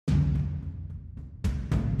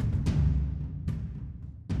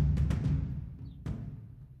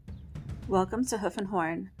Welcome to Hoof and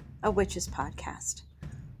Horn, a witches podcast,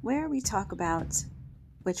 where we talk about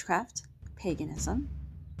witchcraft, paganism,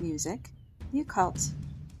 music, the occult,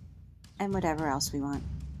 and whatever else we want.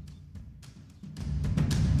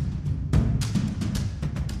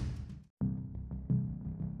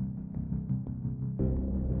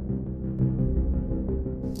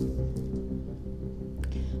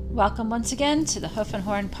 Welcome once again to the Hoof and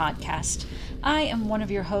Horn podcast. I am one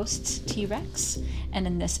of your hosts, T-Rex, and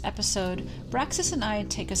in this episode, Braxis and I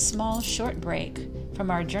take a small, short break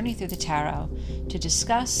from our journey through the tarot to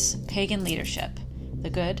discuss pagan leadership,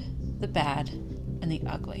 the good, the bad, and the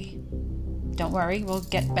ugly. Don't worry, we'll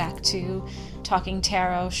get back to talking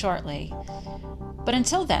tarot shortly. But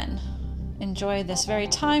until then, enjoy this very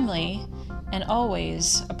timely and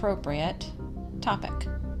always appropriate topic.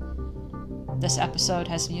 This episode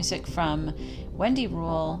has music from Wendy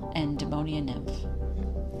Rule and Demonia Nymph.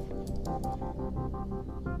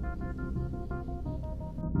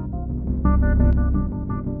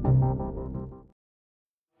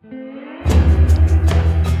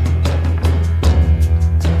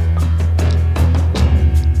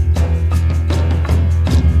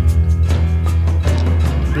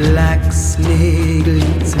 Black snake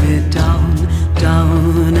leads me down,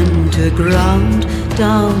 down into ground,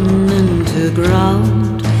 down into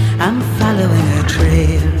ground. I'm following a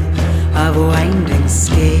trail of winding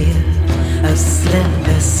scale, a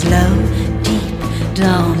slippery slow, deep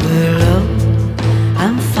down below.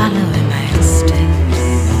 I'm following my instincts.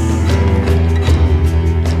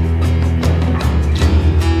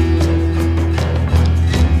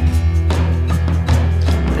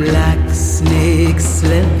 Black snake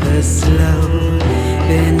slipper slow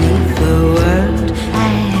beneath the world.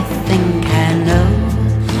 I think I know.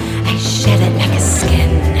 I shed it like a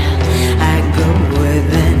skin. I go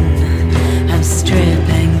within. I'm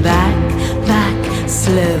stripping back, back.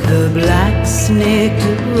 Slither black snake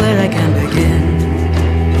to where I can begin.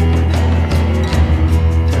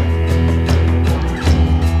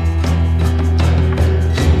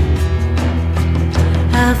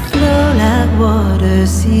 I flow like water,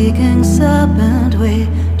 seeking serpent way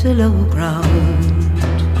to low ground.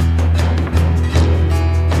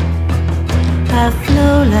 I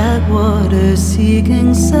flow like water,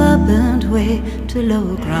 seeking serpent way to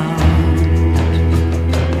low ground.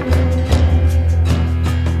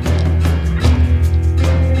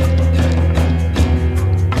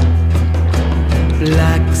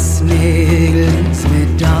 Black snake leads me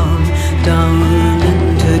down, down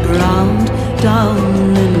into ground,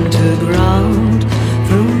 down into ground,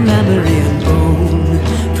 through memory and bone,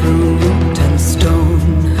 through root and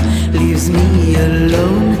stone, leaves me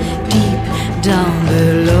alone, deep down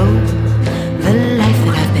below, the life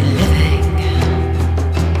that I've been living.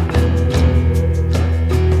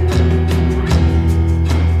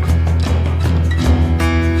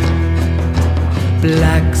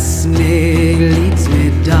 Black snake leads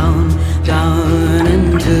me down, down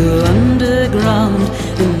into underground,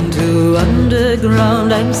 into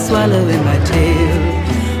underground. I'm swallowing my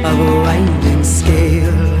tail of a winding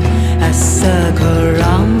scale. I circle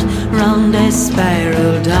round, round, I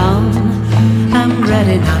spiral down. I'm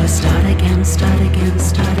ready now to start again, start again,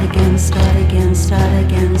 start again, start again, start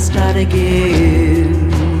again, start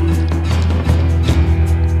again.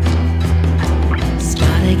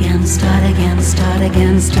 Start again, start again, start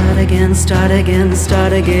again, start again, start again,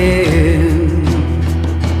 start again.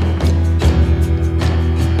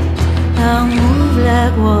 I'll move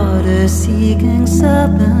like water, seeking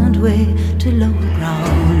serpent way to low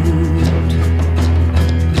ground.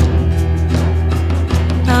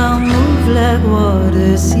 I'll move like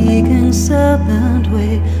water, seeking serpent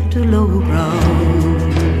way to low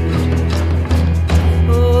ground.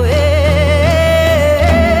 Oh,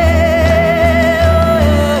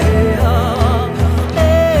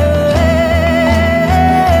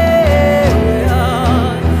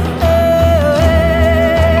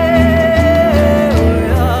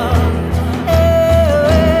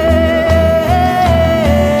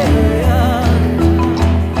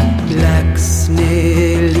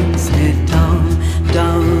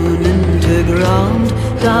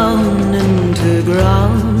 down into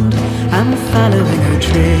ground. I'm following her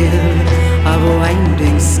trail of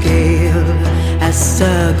winding scale. I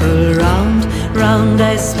circle round, round,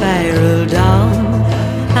 I spiral down.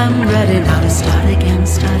 I'm ready now to start again,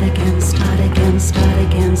 start again, start again, start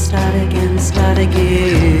again, start again, start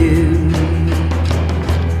again.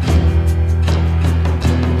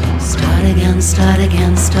 Start again, start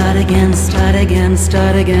again, start again, start again,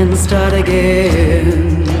 start again, start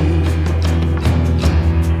again.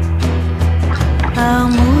 I'll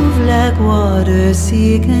move like water,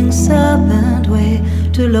 seeking serpent way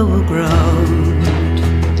to lower ground.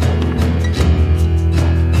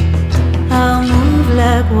 I'll move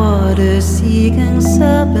like water seeking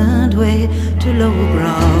serpent way to lower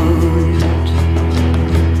ground.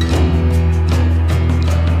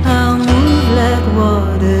 I'll move like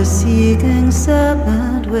water seeking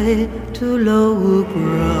serpent way to lower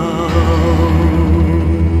ground.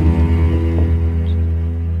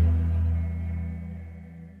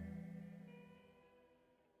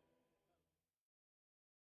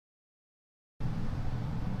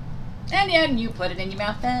 And you put it in your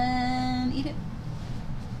mouth and eat it.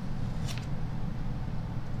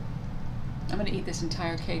 I'm gonna eat this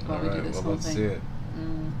entire cake while we do this whole let's thing. See it.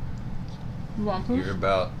 You want proof? You're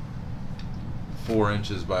about 4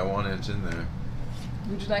 inches by 1 inch in there.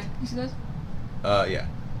 Would you like to see this? Yeah.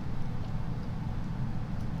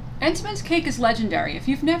 Entenmann's cake is legendary. If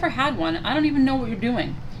you've never had one, I don't even know what you're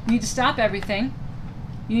doing. You need to stop everything.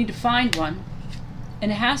 You need to find one.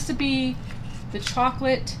 And it has to be the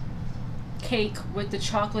chocolate cake with the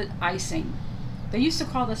chocolate icing. They used to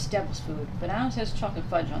call this devil's food, but now it says chocolate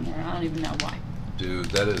fudge on there. I don't even know why. Dude,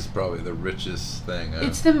 that is probably the richest thing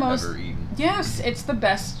I've ever eaten. Yes, it's the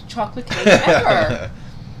best chocolate cake ever.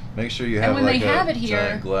 Make sure you have when like they have a it here,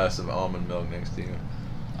 giant glass of almond milk next to you.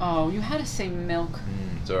 Oh, you had to say milk.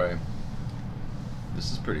 Sorry.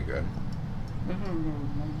 This is pretty good.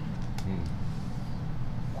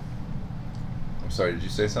 I'm sorry, did you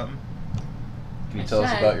say something? Can you tell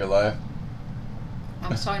us about your life? I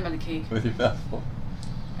was talking about the cake. With your mouth full.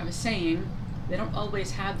 I was saying, they don't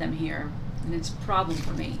always have them here, and it's a problem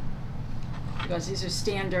for me. Because these are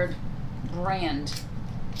standard brand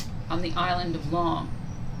on the island of Long.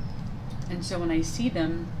 And so when I see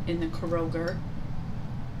them in the Kroger,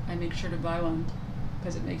 I make sure to buy one,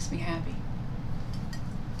 because it makes me happy.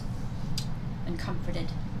 And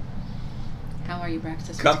comforted. How are you,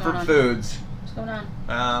 Braxis? Comfort foods. What's going on?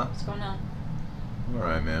 What's going on?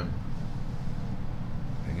 Alright, man.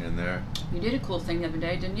 Hanging in there. You did a cool thing the other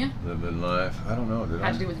day, didn't you? Living life. I don't know, did I?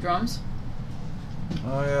 Had to do with drums?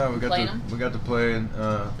 Oh yeah, we got to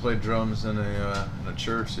play drums in a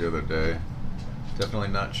church the other day. Definitely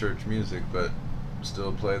not church music, but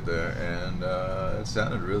still played there, and it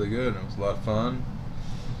sounded really good. It was a lot of fun.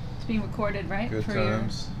 It's being recorded, right? Good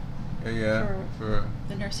times. For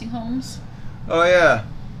the nursing homes. Oh yeah.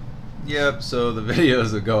 Yep, so the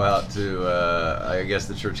videos will go out to, I guess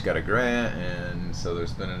the church got a grant, and so they're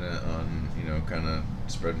spending it on, kind of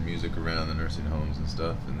spreading music around the nursing homes and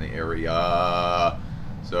stuff in the area.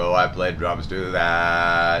 So I played drums to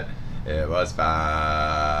that. It was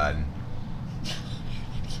fun.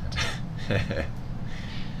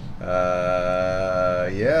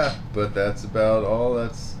 Yeah, but that's about all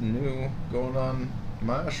that's new going on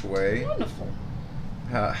my way. Wonderful.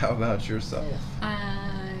 How about yourself?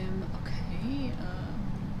 I'm okay.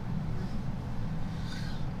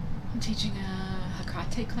 I'm teaching a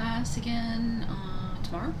karate class again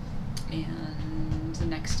tomorrow, and the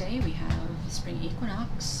next day we have the spring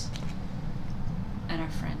equinox at our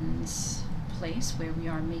friend's place, where we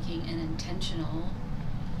are making an intentional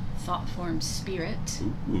thought form spirit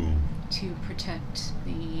to protect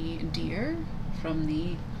the deer from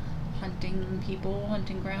the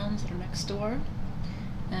hunting grounds that are next door.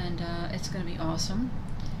 And it's going to be awesome.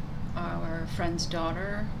 Our friend's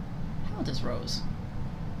daughter, how old is Rose?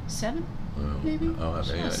 7? Maybe? I don't have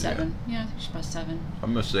any idea. 7. Yeah, I think she's about 7.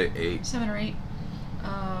 I'm going to say 8. 7 or 8.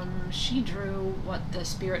 She drew what the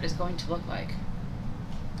spirit is going to look like.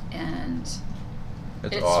 And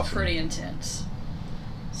it's awesome. Pretty intense.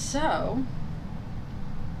 So,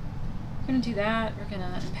 we're going to do that. We're going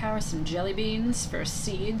to empower some jelly beans for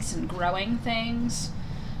seeds and growing things.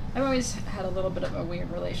 I've always had a little bit of a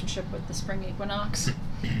weird relationship with the spring equinox.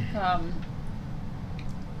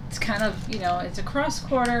 It's kind of, it's a cross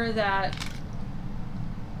quarter that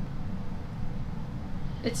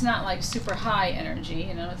it's not like super high energy,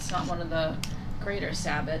 it's not one of the greater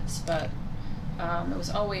Sabbats, but it was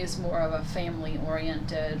always more of a family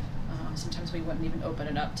oriented. Sometimes we wouldn't even open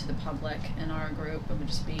it up to the public in our group. It would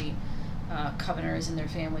just be Covenanters and their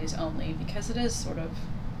families only, because it is sort of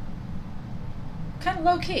kind of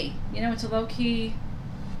low-key. It's a low-key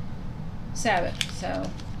Sabbath, so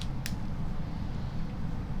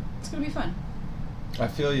it's going to be fun. I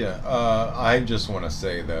feel you. I just want to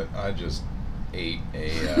say that I just ate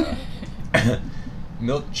a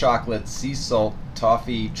milk chocolate sea salt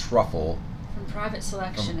toffee truffle From Private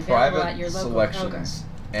Selection, from available Private at your local Selections.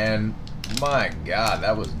 And my God,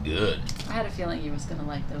 that was good. I had a feeling you was going to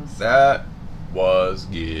like those. That was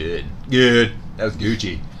good. Good. That was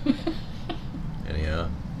Gucci. Anyhow.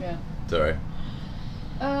 Yeah. Sorry.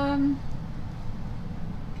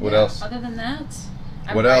 What yeah, else? Other than that,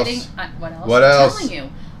 I'm What writing, else? What else? What I'm else? telling you.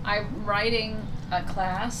 I'm writing a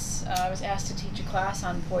class. I was asked to teach a class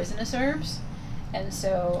on poisonous herbs. And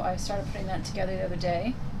so I started putting that together the other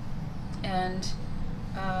day. And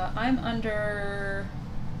I'm under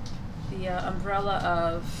the umbrella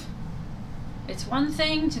of, it's one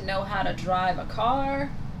thing to know how to drive a car.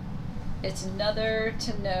 It's another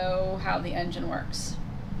to know how the engine works.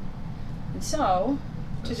 And so,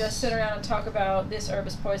 to just sit around and talk about this herb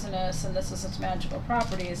is poisonous and this is its magical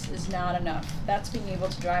properties is not enough. That's being able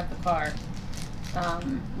to drive the car.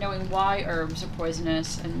 Knowing why herbs are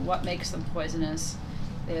poisonous and what makes them poisonous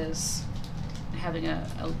is having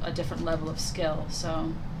a different level of skill. So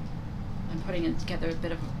I'm putting together a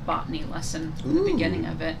bit of a botany lesson at the beginning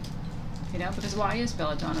of it. You know, because why is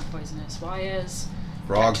belladonna poisonous? Why is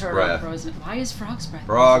Frog's Arturo breath. poisonous? Why is frog's breath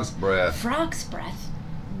Frog's poisonous? breath. Frog's breath.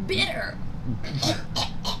 Bitter.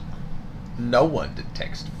 No one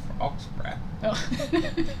detects frog's breath. Oh.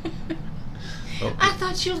 Oh, I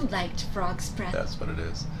thought you liked frog's breath. that's what it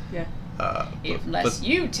is. Yeah. But-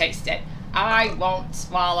 You taste it, I won't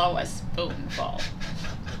swallow a spoonful.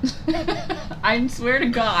 I swear to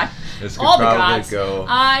God, This could all the probably gods, go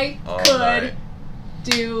I all could night.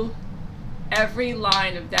 do every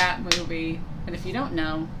line of that movie. And if you don't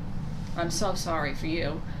know, I'm so sorry for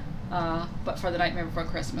you. But for The Nightmare Before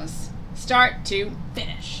Christmas, start to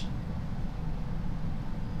finish.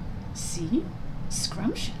 See?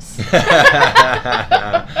 Scrumptious.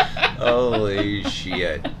 Holy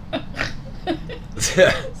shit.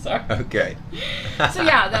 Sorry. Okay. So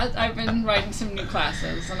yeah, I've been writing some new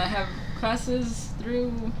classes, and I have classes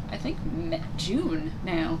through, I think, June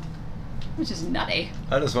now, which is nutty.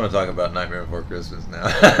 I just want to talk about Nightmare Before Christmas now.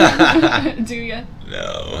 Do ya?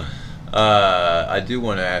 No. I do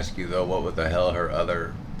want to ask you, though, what the hell her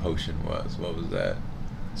other potion was. What was that?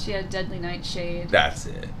 She had Deadly Nightshade, That's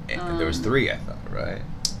it. And there was 3, I thought, right?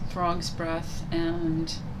 Frog's Breath,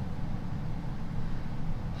 and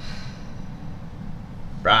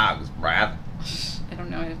Frog's breath. I don't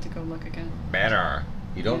know, I'd have to go look again. Better.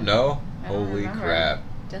 You don't know? I don't Holy remember. crap.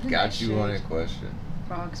 Deadly Got you on a Nightshade, question.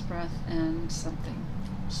 Frog's Breath, and something.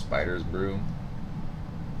 Spider's brew.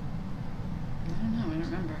 I don't know, I don't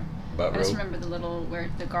remember. Butt I just rope. remember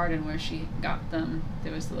the garden where she got them.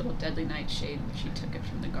 There was the little Deadly Nightshade where she took it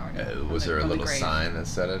from the garden. Was there a from the little grave. sign that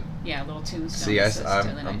said it? Yeah, a little tombstone. See, that says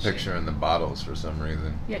Deadly I'm Nightshade. picturing the bottles for some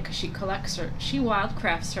reason. Yeah, because she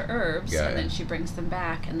wildcrafts her herbs, Got and then it. she brings them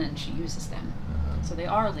back, and then she uses them. Uh-huh. So they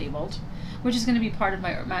are labeled, which is going to be part of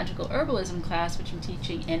my magical herbalism class, which I'm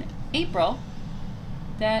teaching in April.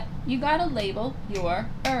 That you gotta label your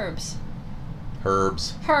herbs.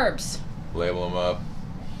 Herbs. Herbs. Label them up.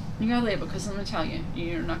 You gotta label, because I'm gonna tell you,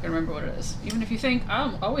 you're not gonna remember what it is. Even if you think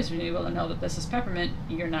I'm always being able to know that this is peppermint,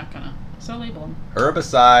 you're not gonna. So label them.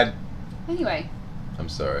 Herbicide. Anyway, I'm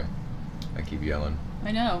sorry. I keep yelling.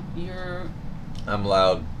 I know you're. I'm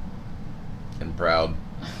loud and proud.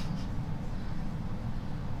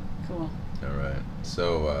 Cool. All right.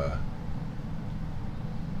 So,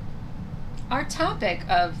 Our topic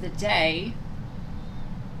of the day,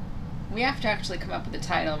 we have to actually come up with a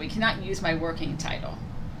title. We cannot use my working title,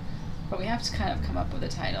 but we have to kind of come up with a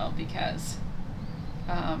title because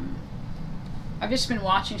I've just been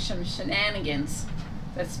watching some shenanigans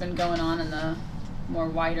that's been going on in the more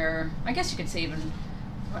wider, I guess you could say even,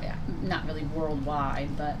 not really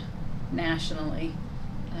worldwide, but nationally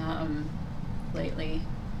lately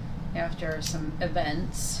after some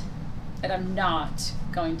events. And I'm not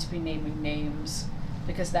going to be naming names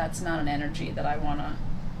because that's not an energy that I want to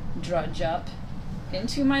drudge up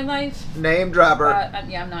into my life. name dropper.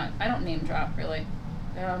 I don't name drop really.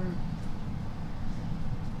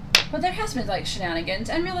 But there has been like shenanigans,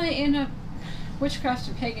 and really in a witchcraft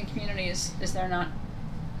and pagan communities, is there not?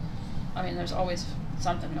 I mean, there's always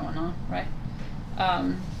something going on, right?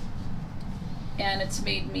 And it's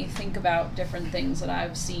made me think about different things that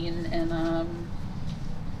I've seen in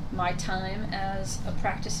my time as a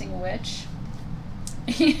practicing witch.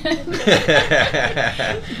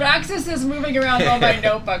 Praxis is moving around all my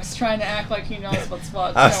notebooks trying to act like he knows what's going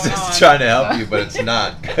on. I was just trying to help you, but it's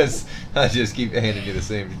not, because I just keep handing you the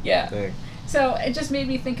same thing. So it just made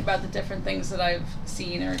me think about the different things that I've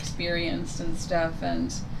seen or experienced and stuff,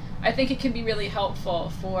 and I think it can be really helpful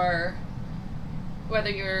for whether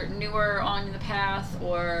you're newer on the path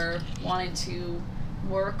or wanting to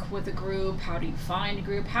work with a group. How do you find a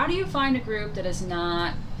group? How do you find a group that is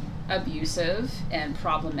not abusive and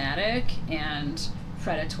problematic and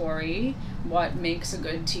predatory? What makes a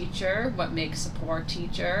good teacher? What makes a poor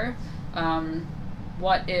teacher?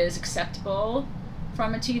 What is acceptable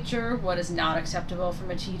from a teacher? What is not acceptable from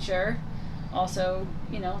a teacher? Also,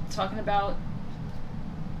 talking about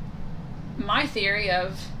my theory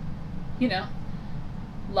of,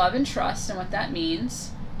 love and trust and what that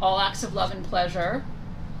means. All acts of love and pleasure,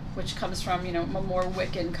 which comes from, a more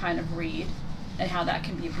Wiccan kind of read, and how that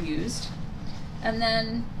can be abused. And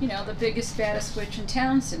then, the biggest, baddest witch in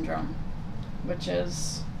town syndrome, which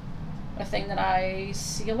is a thing that I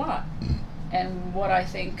see a lot, and what I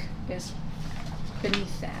think is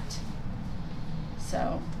beneath that.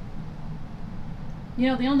 So, the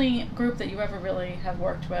only group that you ever really have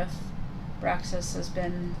worked with, Braxis, has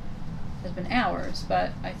been ours,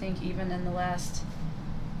 but I think even in the last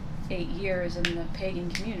 8 years in the pagan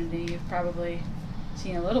community, you've probably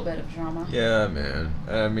seen a little bit of drama. Yeah,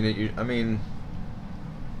 man.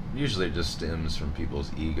 Usually it just stems from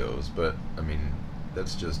people's egos, but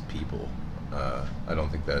that's just people. I don't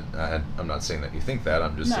think that. I'm not saying that you think that.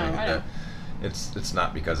 I'm just saying that it's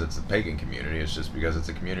not because it's a pagan community. It's just because it's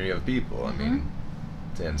a community of people. Mm-hmm.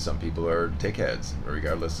 And some people are dickheads,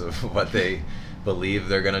 regardless of what they believe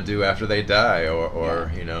they're gonna do after they die, or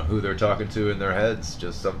who they're talking to in their heads.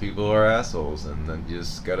 Just some people are assholes, and then you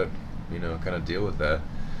just gotta kind of deal with that.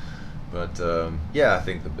 But I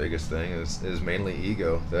think the biggest thing is mainly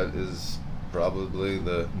ego. That is probably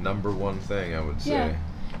the number one thing, I would say. Yeah.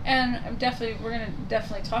 And we're going to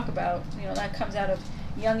definitely talk about, that comes out of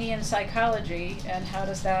Jungian psychology, and how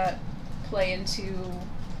does that play into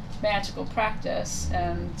magical practice.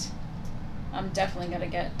 And I'm definitely going to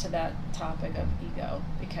get to that topic of ego,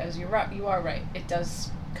 because you are right. It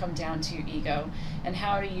does come down to your ego, and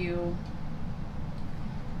how do you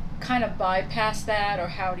kind of bypass that, or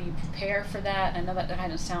how do you prepare for that? I know that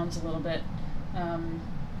kind of sounds a little bit,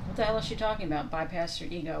 what the hell is she talking about? Bypass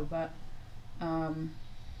your ego, but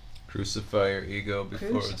crucify your ego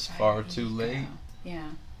before it's far too late.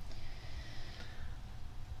 Yeah.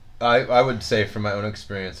 I would say from my own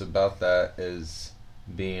experience about that is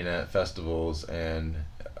being at festivals and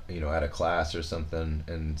at a class or something,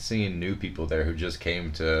 and seeing new people there who just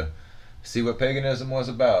came to see what paganism was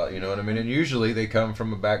about, And usually they come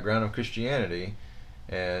from a background of Christianity,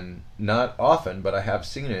 and not often, but I have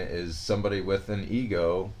seen it, is somebody with an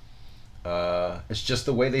ego. It's just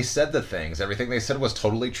the way they said the things. Everything they said was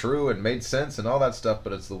totally true and made sense and all that stuff,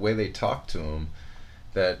 but it's the way they talked to them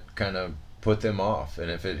that kind of put them off.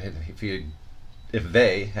 And if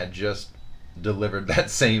they had just delivered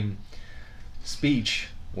that same speech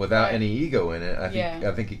without any ego in it,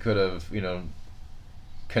 I think he could have,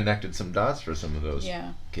 connected some dots for some of those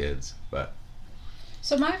kids. But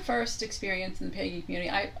so my first experience in the pagan community,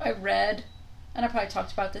 I read, and I probably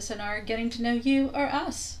talked about this in our Getting to Know You or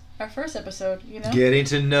Us, our first episode, Getting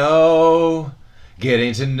to know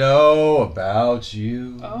about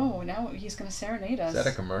you. Oh, now he's going to serenade us. Is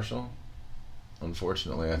that a commercial?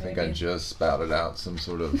 Unfortunately, I think I just spouted out some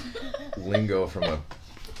sort of lingo from a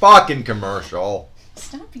fucking commercial.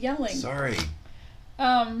 Stop yelling. Sorry.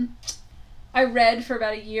 I read for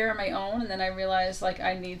about a year on my own, and then I realized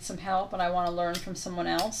I need some help and I want to learn from someone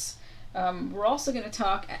else. We're also going to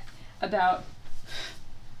talk about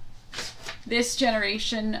this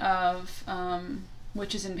generation of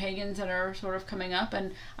witches and pagans that are sort of coming up,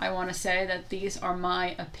 and I want to say that these are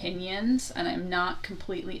my opinions, and I'm not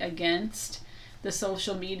completely against the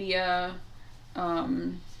social media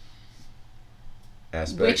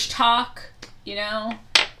aspect. Witch talk,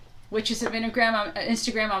 Witches of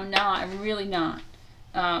Instagram, I'm not. I'm really not.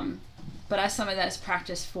 But as someone that's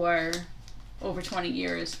practiced for over 20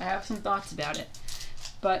 years, I have some thoughts about it.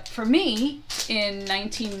 But for me, in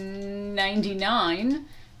 1999,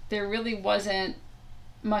 there really wasn't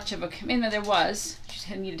much of a... there was.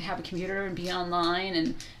 You needed to have a computer and be online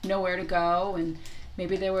and know where to go. And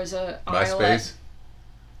maybe there was a... MySpace?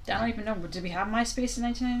 I don't even know. Did we have MySpace in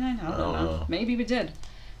 1999? I don't know. Maybe we did.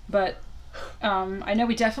 But... I know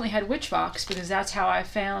we definitely had Witchvox, because that's how I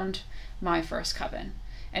found my first coven.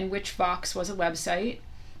 And Witchvox was a website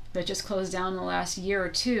that just closed down in the last year or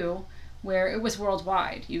two, where it was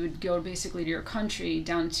worldwide. You would go basically to your country,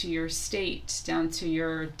 down to your state, down to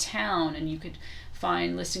your town, and you could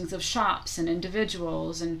find listings of shops and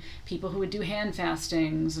individuals and people who would do hand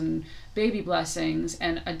fastings and baby blessings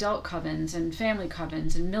and adult covens and family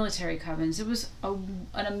covens and military covens. It was an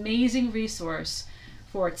amazing resource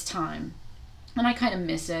for its time. And I kind of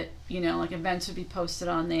miss it, events would be posted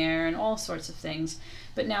on there and all sorts of things.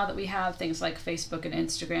 But now that we have things like Facebook and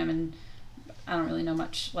Instagram, and I don't really know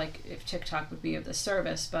much if TikTok would be of the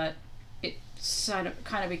service, but it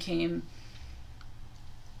kind of became,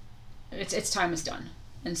 its time is done.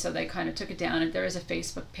 And so they kind of took it down, and there is a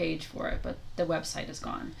Facebook page for it, but the website is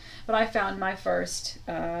gone. But I found my first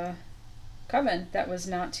coven that was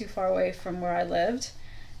not too far away from where I lived,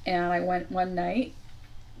 and I went one night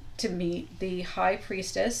to meet the high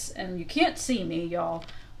priestess, and you can't see me, y'all,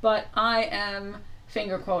 but I am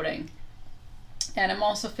finger quoting. And I'm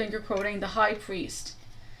also finger quoting the high priest.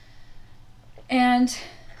 And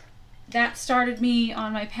that started me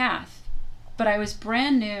on my path. But I was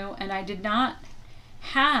brand new, and I did not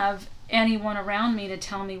have anyone around me to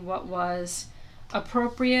tell me what was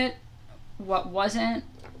appropriate, what wasn't,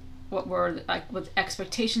 what were what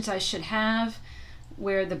expectations I should have,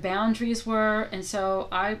 where the boundaries were. And so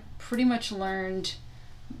I pretty much learned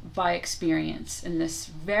by experience in this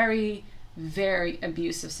very, very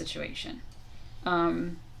abusive situation.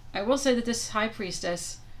 I will say that this high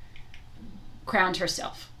priestess crowned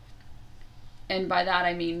herself. And by that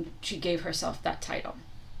I mean she gave herself that title.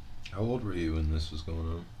 How old were you when this was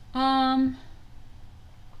going on?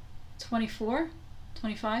 24,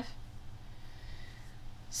 25.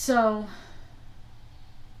 So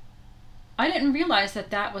I didn't realize that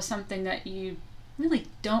that was something that you really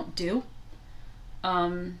don't do.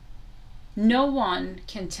 No one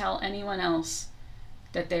can tell anyone else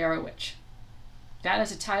that they are a witch. That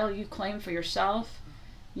is a title you claim for yourself.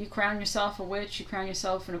 You crown yourself a witch, you crown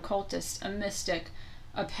yourself an occultist, a mystic,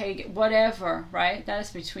 a pagan, whatever, right? That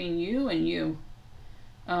is between you and you.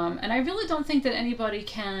 And I really don't think that anybody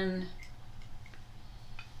can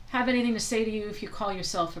have anything to say to you if you call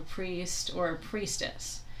yourself a priest or a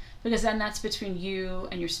priestess, because then that's between you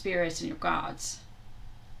and your spirits and your gods.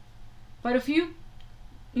 But if you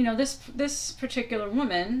know, this particular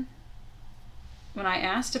woman, when I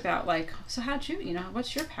asked about, like, so how'd you,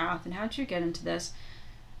 what's your path and how'd you get into this?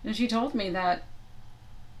 And she told me that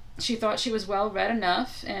she thought she was well read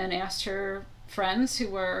enough and asked her friends who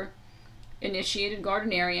were initiated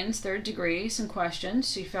Gardnerians, 3rd degree, some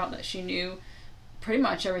questions. She felt that she knew pretty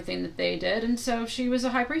much everything that they did, and so she was a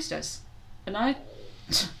high priestess. And I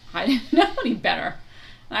didn't know any better.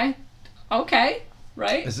 Okay,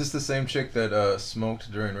 right? Is this the same chick that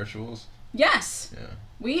smoked during rituals? Yes. Yeah.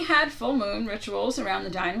 We had full moon rituals around the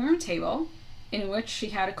dining room table in which she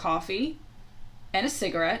had a coffee and a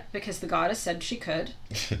cigarette because the goddess said she could.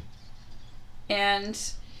 And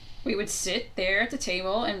we would sit there at the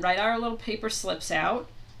table and write our little paper slips out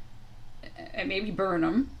and maybe burn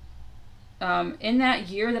them. In that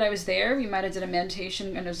year that I was there, we might have did a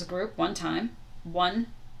meditation and as a group one time.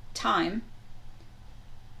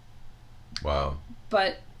 Wow.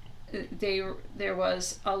 But there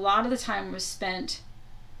was a lot of the time was spent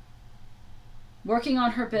working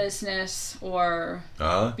on her business or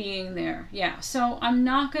being there. Yeah. So I'm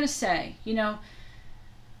not going to say,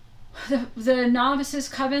 the novices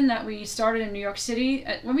coven that we started in New York City,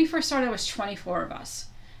 when we first started, there was 24 of us.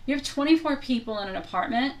 You have 24 people in an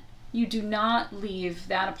apartment. You do not leave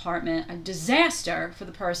that apartment a disaster for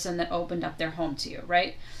the person that opened up their home to you,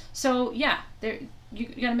 right? So yeah, you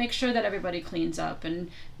got to make sure that everybody cleans up and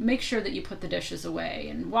make sure that you put the dishes away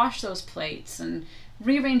and wash those plates and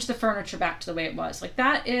rearrange the furniture back to the way it was. Like,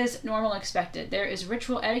 that is normal, expected. There is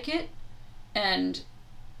ritual etiquette, and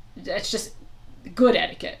that's just good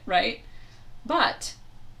etiquette, right? But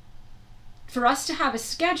for us to have a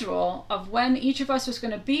schedule of when each of us was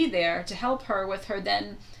going to be there to help her with her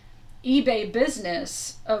then eBay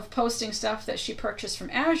business of posting stuff that she purchased from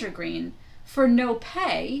Azure Green for no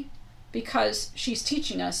pay because she's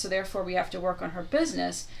teaching us, so therefore we have to work on her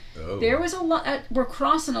business. There was a lot. We're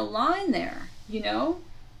crossing a line there,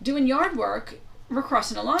 doing yard work, we're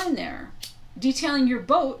crossing a line there. Detailing your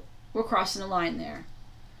boat, we're crossing a line there.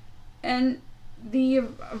 And the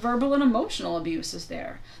verbal and emotional abuse is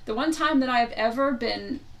there. The one time that I've ever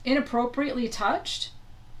been inappropriately touched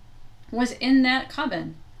was in that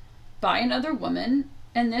coven by another woman,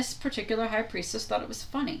 and this particular high priestess thought it was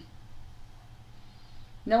funny.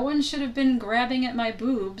 No one should have been grabbing at my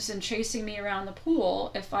boobs and chasing me around the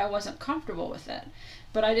pool if I wasn't comfortable with it.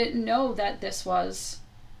 But I didn't know that this was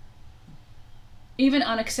even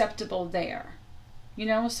unacceptable there.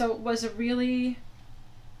 So it was a really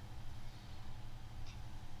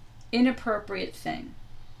inappropriate thing.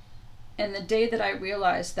 And the day that I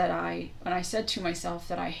realized that when I said to myself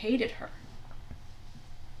that I hated her,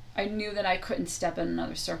 I knew that I couldn't step in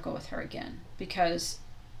another circle with her again. Because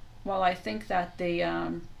while I think that the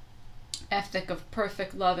ethic of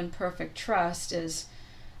perfect love and perfect trust is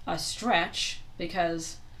a stretch,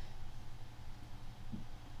 because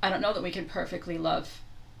I don't know that we can perfectly love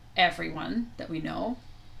everyone that we know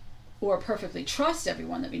or perfectly trust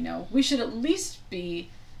everyone that we know, we should at least be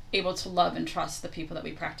able to love and trust the people that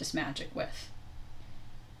we practice magic with.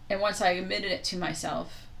 And once I admitted it to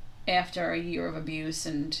myself after a year of abuse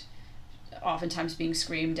and oftentimes being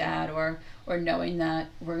screamed at or knowing that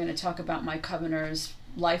we're going to talk about my coveners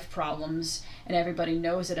life problems, and everybody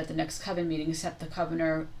knows it at the next coven meeting except the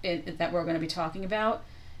covener that we're going to be talking about.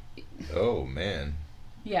 Oh, man.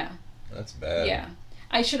 Yeah. That's bad. Yeah.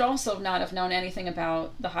 I should also not have known anything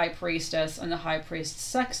about the high priestess and the high priest's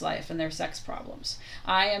sex life and their sex problems.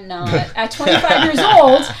 I am not, at 25 years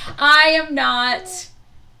old, I am not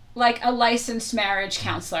like a licensed marriage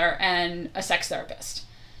counselor and a sex therapist.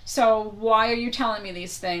 So why are you telling me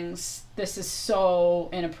these things? This is so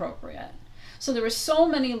inappropriate. So there were so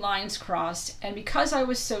many lines crossed, and because I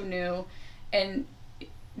was so new and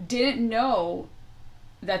didn't know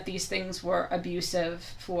that these things were abusive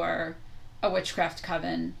for a witchcraft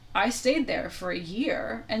coven, I stayed there for a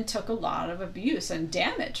year and took a lot of abuse and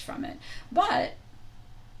damage from it. But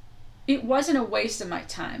it wasn't a waste of my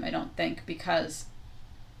time, I don't think, because...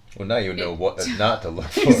 Well, now you know what not to look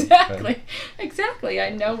for. Exactly. Exactly. I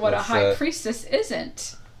know what a high priestess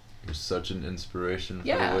isn't. You're such an inspiration for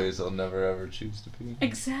Yeah. the ways I'll never ever choose to be.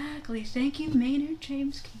 Exactly. Thank you, Maynard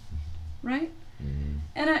James Keenan. Right? Mm.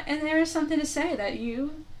 And there is something to say that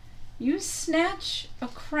you snatch a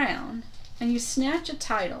crown and you snatch a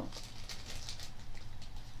title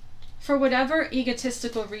for whatever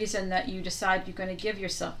egotistical reason that you decide you're going to give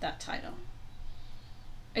yourself that title.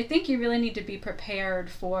 I think you really need to be prepared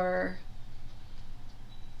for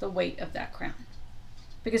the weight of that crown.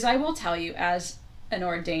 Because I will tell you, as an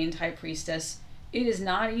ordained high priestess, it is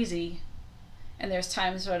not easy. And there's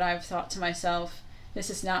times when I've thought to myself, this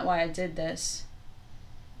is not why I did this.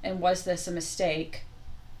 And was this a mistake?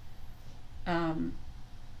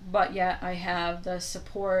 But yet I have the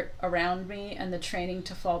support around me and the training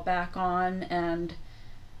to fall back on, and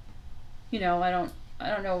I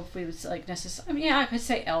don't know if we would like necessarily, I mean, yeah, I could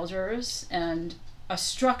say elders and a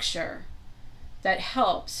structure that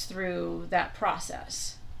helps through that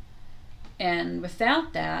process. And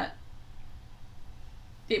without that,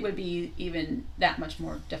 it would be even that much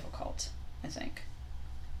more difficult, I think.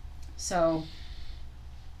 So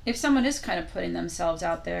if someone is kind of putting themselves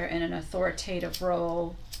out there in an authoritative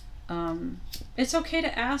role, it's okay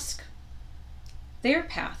to ask their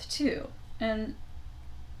path too. And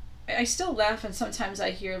I still laugh, and sometimes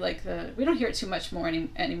I hear we don't hear it too much more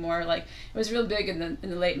anymore. Like, it was real big in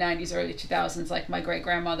the late 90s, early 2000s. Like, my great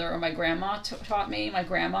grandmother or my grandma taught me. My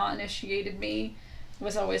grandma initiated me. It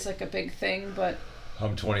was always like a big thing. But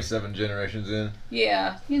I'm 27 generations in.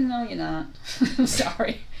 Yeah, you're not. I'm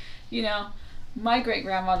sorry. My great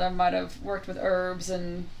grandmother might have worked with herbs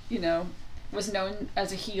and was known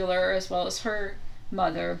as a healer as well as her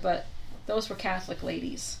mother, but those were Catholic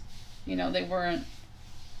ladies. They weren't.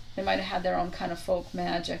 They might have had their own kind of folk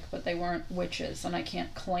magic, but they weren't witches, and I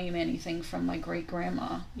can't claim anything from my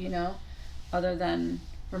great-grandma, other than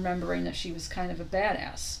remembering that she was kind of a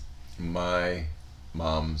badass. My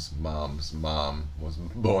mom's mom was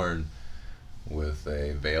born with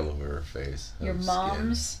a veil over her face. Your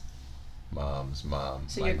mom's? Skin. Mom's mom.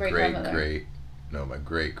 So your great-grandmother? My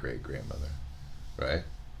great-great-grandmother, right?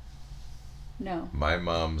 No. My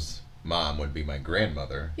mom's mom would be my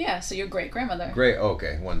grandmother. Yeah, so your great-grandmother. Great,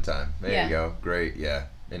 okay, one time. There you go. Great, yeah.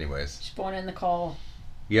 Anyways. She's born in the coal.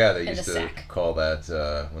 Yeah, they used to call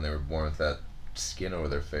that, when they were born with that skin over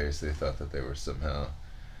their face, they thought that they were somehow,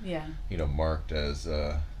 marked as,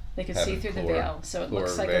 they could see through the veil, so it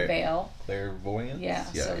looks like a veil. Clairvoyance? Yeah,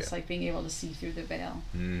 so it's like being able to see through the veil.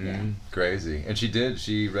 Mm-hmm. Yeah. Crazy. And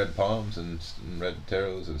she read palms and read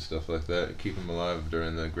tarots and stuff like that to keep them alive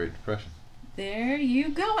during the Great Depression. There you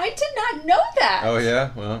go. I did not know that. Oh,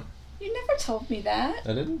 yeah? Well. You never told me that.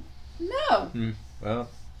 I didn't? No. Well.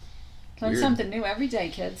 Learn something new every day,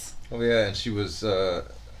 kids. Oh, yeah, and she was,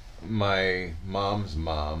 my mom's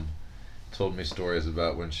mom told me stories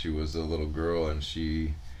about when she was a little girl, and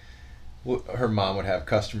her mom would have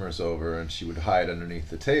customers over, and she would hide underneath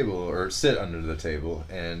the table, or sit under the table,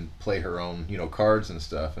 and play her own, cards and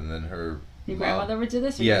stuff, and then her... Your grandmother would do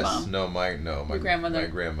this, or your mom? My grandmother. My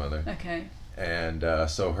grandmother. Okay. And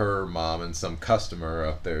so her mom and some customer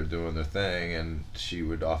up there doing their thing, and she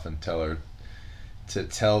would often tell her to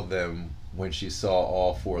tell them when she saw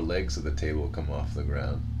all four legs of the table come off the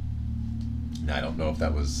ground. Now, I don't know if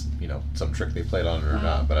that was, some trick they played on her or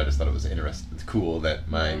not, but I just thought it was interesting. It's cool that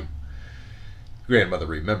my grandmother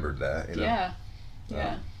remembered that, Yeah.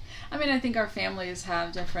 Yeah. I mean, I think our families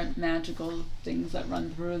have different magical things that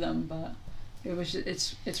run through them, but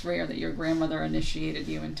it's rare that your grandmother initiated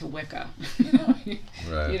you into Wicca.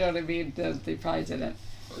 Right. You know what I mean? They probably didn't.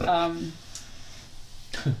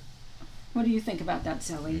 What do you think about that,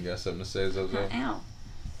 Zoe? You got something to say, Zoe? Ow.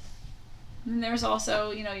 And there's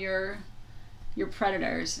also, your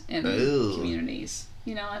predators in communities.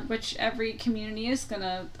 Which every community is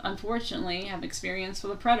gonna unfortunately have experience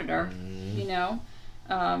with a predator.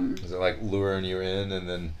 Is it like luring you in and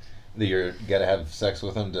then you gotta have sex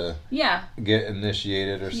with them to get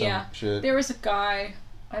initiated or some shit? There was a guy,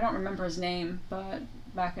 I don't remember his name, but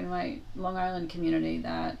back in my Long Island community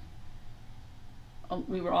that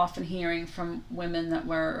we were often hearing from women that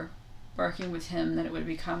were working with him that it would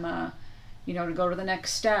become to go to the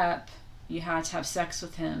next step, you had to have sex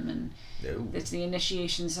with him, and it's the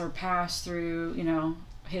initiations are passed through,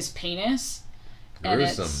 his penis. Gruesome. And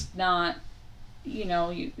it's not,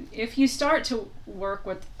 if you start to work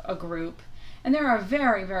with a group, and there are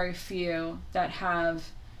very, very few that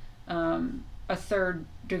have a third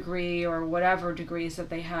degree or whatever degrees that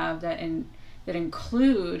they have that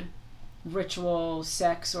include ritual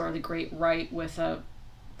sex or the great rite with the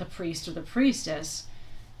priest or the priestess,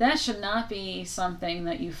 that should not be something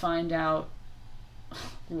that you find out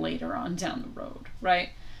later on down the road, right?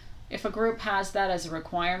 If a group has that as a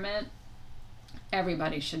requirement,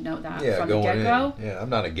 everybody should know that from the get-go. Yeah, I'm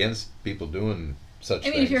not against people doing such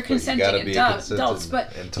things. I mean, if you're consenting adults,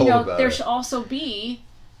 but there should also be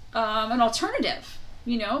an alternative,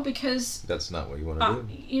 because that's not what you want to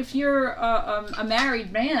do. If you're a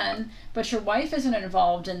married man, but your wife isn't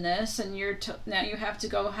involved in this, and now you have to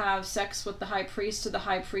go have sex with the high priest or the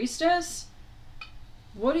high priestess,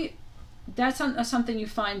 that's something you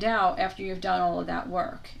find out after you've done all of that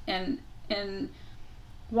work. And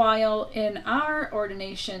while in our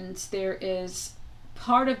ordinations there is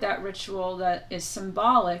part of that ritual that is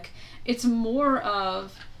symbolic, it's more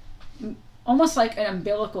of almost like an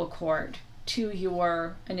umbilical cord to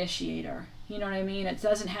your initiator. You know what I mean? It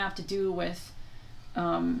doesn't have to do with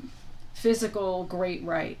physical great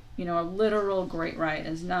rite. A literal great rite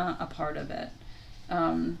is not a part of it.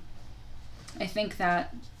 I think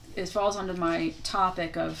that it falls under my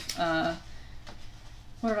topic of,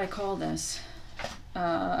 what did I call this?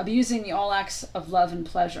 Abusing the all acts of love and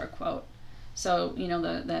pleasure quote. So,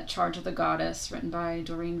 that Charge of the Goddess, written by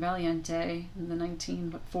Doreen Valiente in the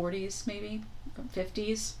 1940s, maybe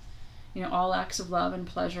 50s. All acts of love and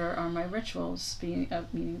pleasure are my rituals,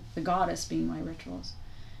 meaning the goddess being my rituals.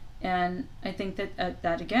 And I think that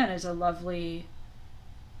that again is a lovely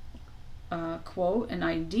quote, an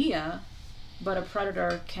idea, but a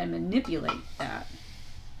predator can manipulate that.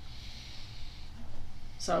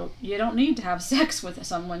 So you don't need to have sex with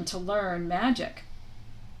someone to learn magic.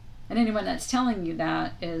 And anyone that's telling you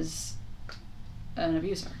that is an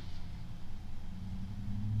abuser.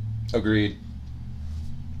 Agreed.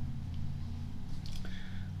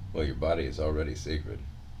 Well, your body is already sacred.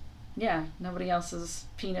 Yeah, nobody else's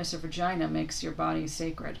penis or vagina makes your body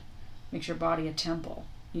sacred. Makes your body a temple.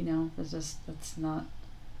 That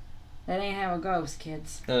ain't how it goes,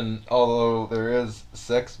 kids. And although there is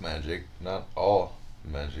sex magic, not all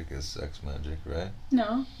magic is sex magic, right?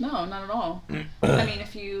 No, not at all. I mean,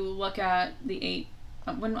 if you look at the 8...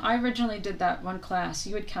 when I originally did that one class,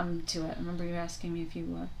 you would come to it. I remember you asking me if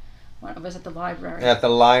you was at the library. At the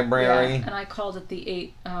library? Yeah, and I called it the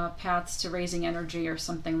 8 paths to raising energy or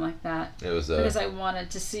something like that. It was because I wanted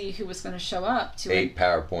to see who was going to show up to 8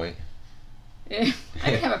 PowerPoint. I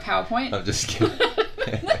didn't have a PowerPoint. I'm just kidding.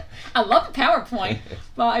 I love a PowerPoint.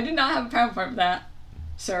 Well, I did not have a PowerPoint for that,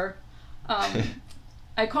 sir.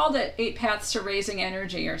 I called it 8 paths to raising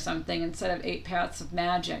energy or something instead of 8 paths of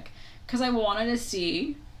magic, because I wanted to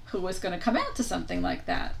see who was going to come out to something like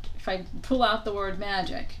that if I pull out the word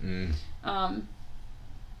magic. And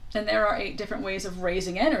there are 8 different ways of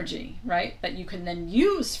raising energy, right, that you can then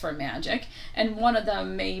use for magic, and one of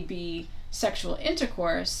them may be sexual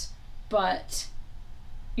intercourse, but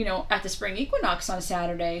at the spring equinox on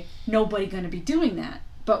Saturday, nobody going to be doing that,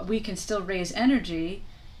 but we can still raise energy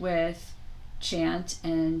with chant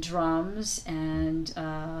and drums and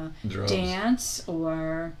dance,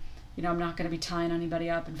 or I'm not going to be tying anybody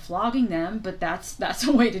up and flogging them, but that's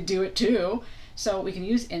a way to do it too. So we can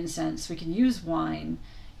use incense, we can use wine.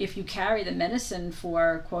 If you carry the medicine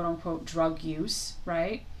for quote unquote drug use,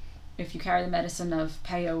 right? If you carry the medicine of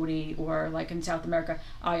peyote, or like in South America,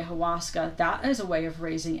 ayahuasca, that is a way of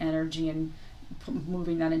raising energy and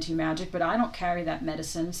moving that into magic. But I don't carry that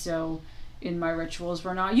medicine, so in my rituals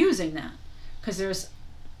we're not using that, because there's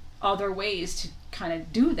other ways to kind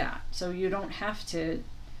of do that. So you don't have to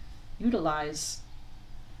utilize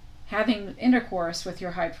having intercourse with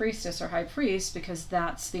your high priestess or high priest, because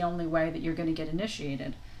that's the only way that you're going to get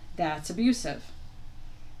initiated. That's abusive.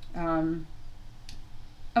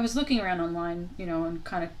 I was looking around online, and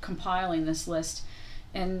kind of compiling this list,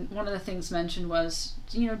 and one of the things mentioned was,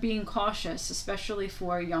 being cautious, especially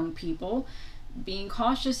for young people. Being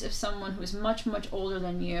cautious if someone who's much, much older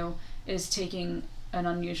than you is taking an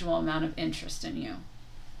unusual amount of interest in you.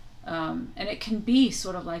 And it can be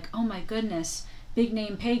sort of like, oh my goodness, big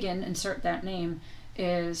name Pagan, insert that name,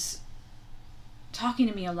 is talking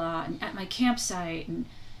to me a lot and at my campsite, and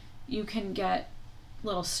you can get a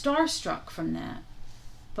little starstruck from that.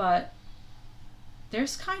 But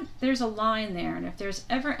there's a line there, and if there's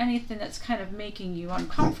ever anything that's kind of making you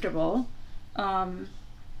uncomfortable,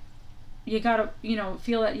 you gotta,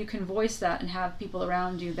 feel that you can voice that and have people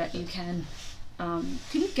around you that you can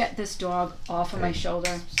you get this dog off of my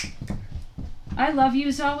shoulder? I love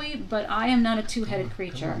you, Zoe, but I am not a two-headed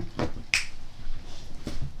creature.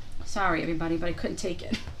 Sorry, everybody, but I couldn't take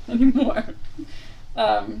it anymore.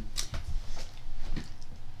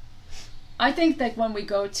 I think that when we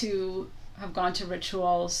have gone to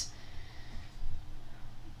rituals,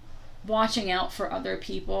 watching out for other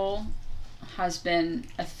people has been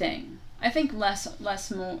a thing. I think less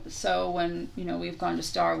more so when, we've gone to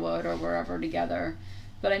Starwood or wherever together.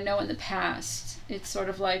 But I know in the past, it's sort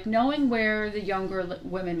of like knowing where the younger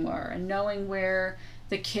women were and knowing where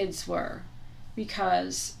the kids were.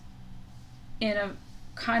 Because in a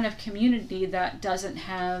kind of community that doesn't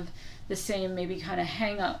have the same maybe kind of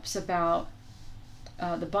hang-ups about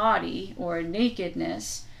the body or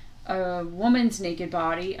nakedness, a woman's naked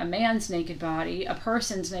body, a man's naked body, a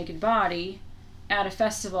person's naked body at a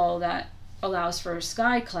festival that allows for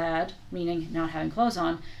skyclad, meaning not having clothes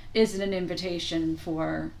on, isn't an invitation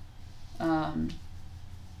for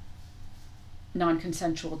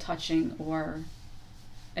non-consensual touching, or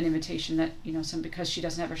an invitation that, because she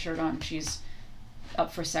doesn't have her shirt on, she's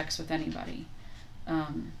up for sex with anybody.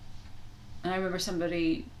 And I remember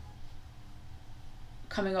somebody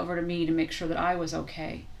coming over to me to make sure that I was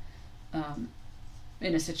okay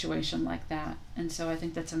in a situation like that. And so I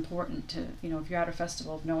think that's important to, if you're at a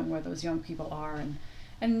festival, knowing where those young people are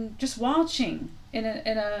and just watching in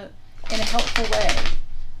a helpful way.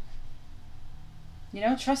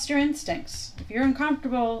 Trust your instincts. If you're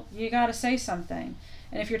uncomfortable, you got to say something.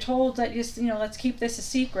 And if you're told that let's keep this a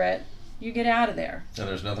secret, you get out of there. And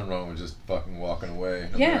there's nothing wrong with just fucking walking away,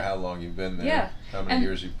 no matter how long you've been there, how many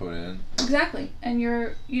years you put in. Exactly. And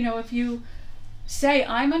if you say,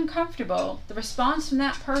 I'm uncomfortable, the response from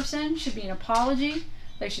that person should be an apology.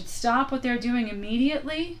 They should stop what they're doing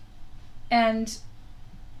immediately and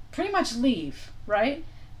pretty much leave, right?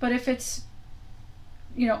 But if it's,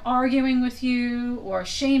 arguing with you or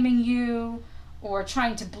shaming you or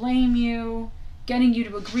trying to blame you, getting you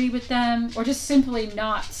to agree with them, or just simply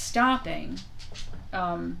not stopping,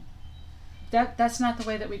 that's not the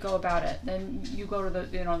way that we go about it. Then you go to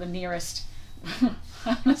the nearest, I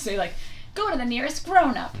want to say go to the nearest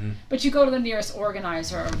grown-up, but you go to the nearest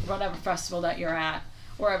organizer or whatever festival that you're at,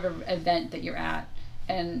 or whatever event that you're at,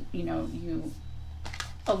 and you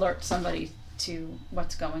alert somebody to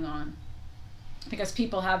what's going on. Because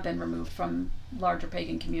people have been removed from larger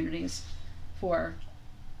pagan communities for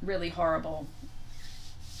really horrible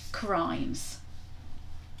crimes.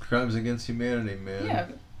 Crimes against humanity, man. Yeah,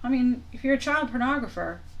 I mean, if you're a child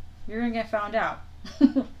pornographer, you're gonna get found out.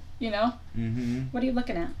 Mm-hmm. What are you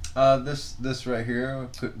looking at? This right here.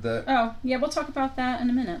 That. Oh, yeah, we'll talk about that in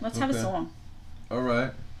a minute. Let's have a song. All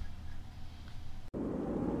right.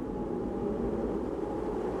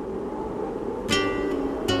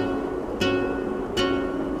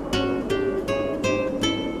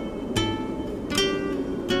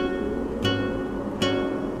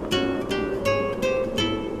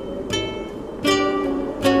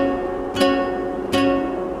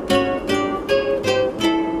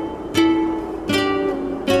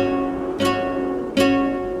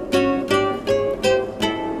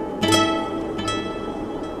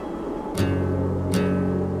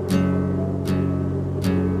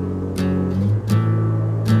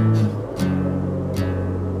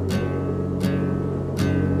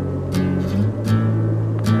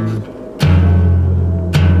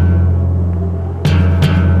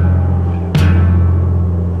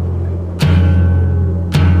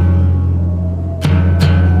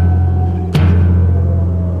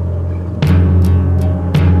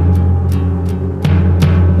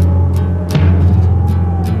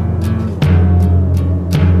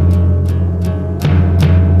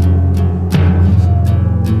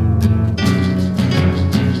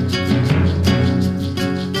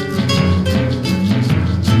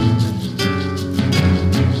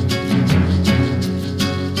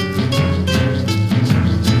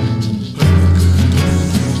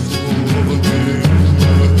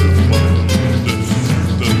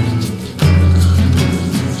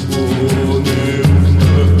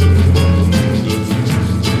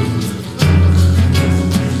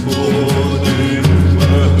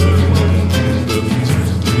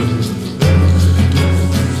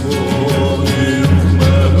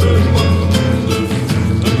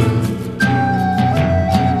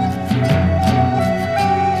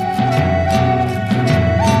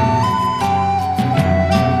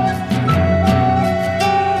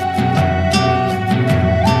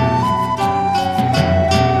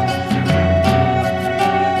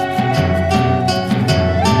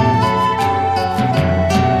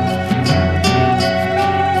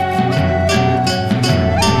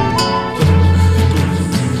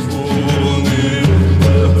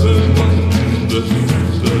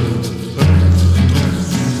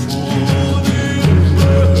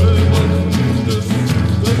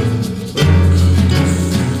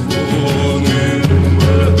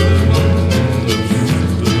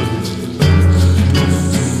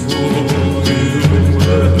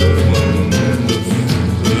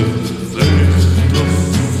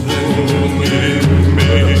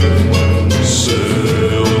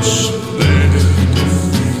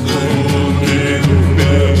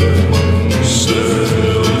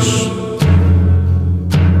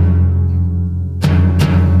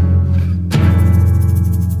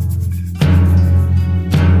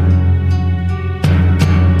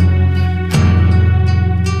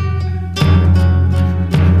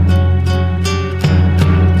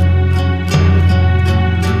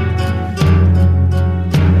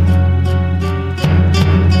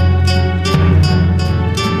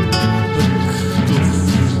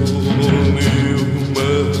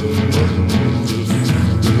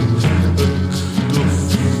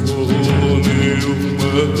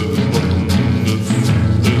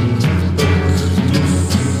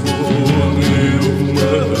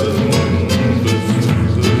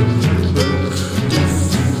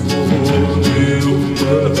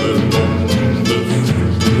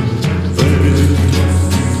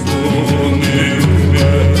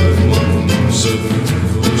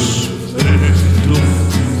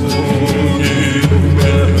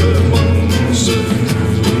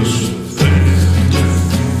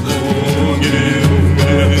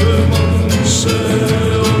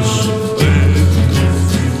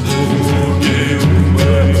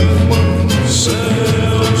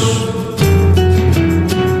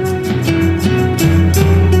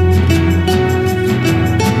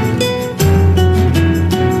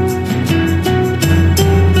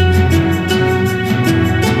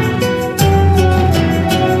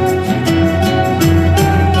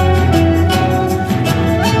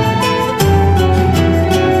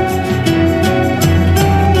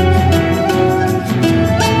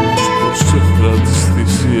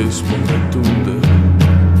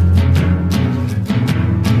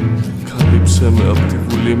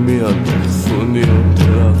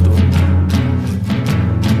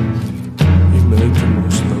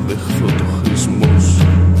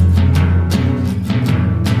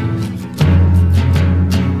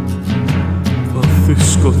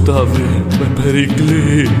 salve, my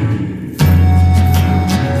Pericles.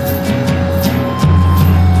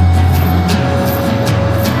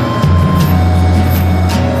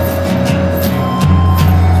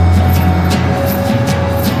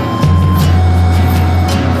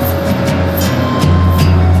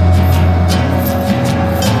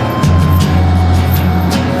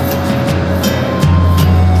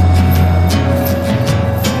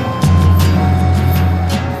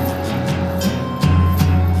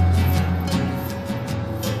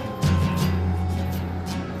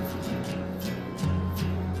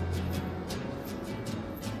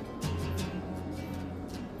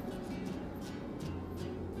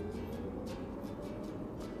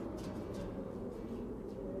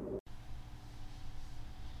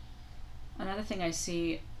 Another thing I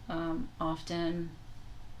see often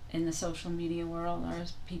in the social media world are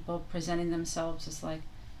people presenting themselves as like,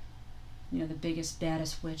 the biggest,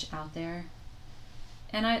 baddest witch out there.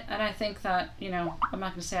 And I think that, I'm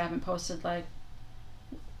not going to say I haven't posted like,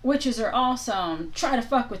 witches are awesome, try to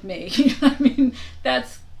fuck with me. You know what I mean?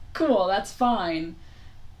 That's cool, that's fine.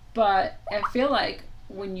 But I feel like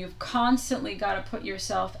when you've constantly got to put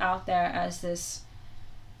yourself out there as this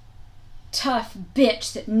tough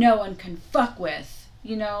bitch that no one can fuck with,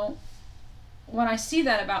 when I see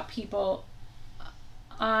that about people,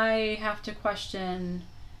 I have to question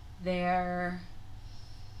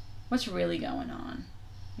what's really going on,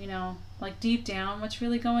 like deep down what's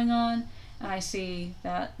really going on. And I see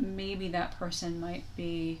that maybe that person might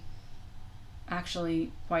be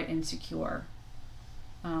actually quite insecure,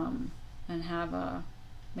 and have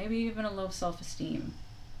maybe even a low self-esteem.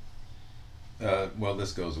 Well,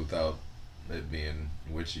 this goes without it being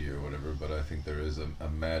witchy or whatever, but I think there is a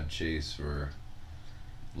mad chase for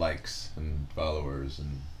likes and followers,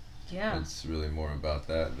 and it's really more about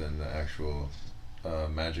that than the actual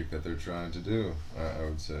magic that they're trying to do, I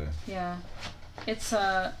would say. Yeah. It's,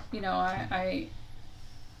 I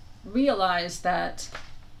realize that,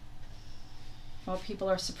 well, people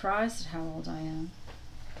are surprised at how old I am.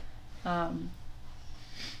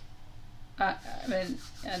 I mean,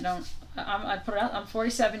 I put it out, I'm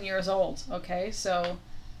 47 years old, okay? So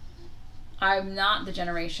I'm not the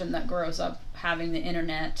generation that grows up having the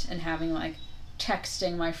internet and having, like,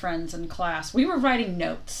 texting my friends in class. We were writing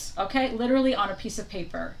notes, okay? Literally on a piece of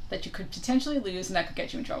paper that you could potentially lose and that could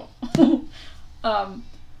get you in trouble.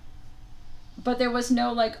 But there was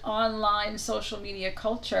no, like, online social media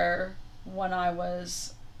culture when I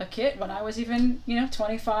was a kid, when I was even,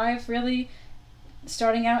 25, really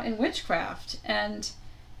starting out in witchcraft. And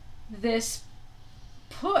this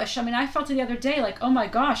push, I mean, I felt it the other day, like, oh my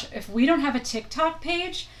gosh, if we don't have a TikTok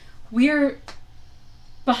page, we're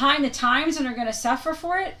behind the times and are going to suffer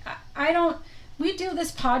for it. We do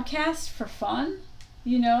this podcast for fun,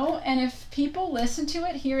 and if people listen to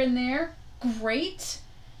it here and there, great.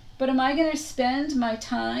 But am I going to spend my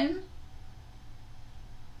time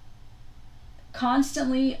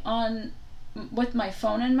constantly with my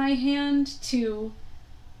phone in my hand to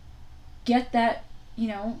get that,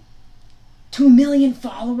 2 million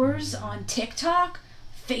followers on TikTok,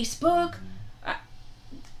 Facebook?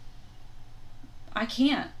 I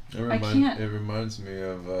can't. I can't. It reminds me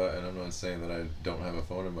of, and I'm not saying that I don't have a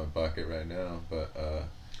phone in my pocket right now, but well,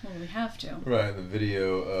 we have to. Right, the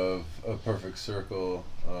video of A Perfect Circle,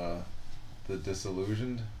 The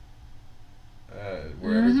Disillusioned,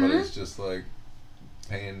 where everybody's just like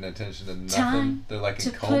paying attention to nothing. They're like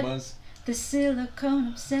in comas. The silicone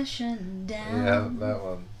obsession down. Yeah, that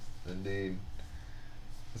one. Indeed.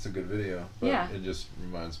 It's a good video. But it just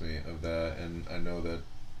reminds me of that, and I know that,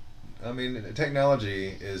 I mean, technology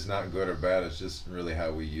is not good or bad, it's just really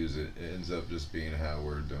how we use it. It ends up just being how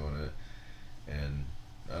we're doing it. And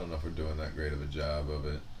I don't know if we're doing that great of a job of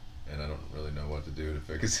it, and I don't really know what to do to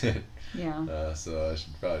fix it. Yeah. So I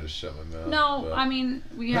should probably just shut my mouth. No, I mean,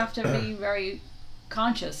 we have to be very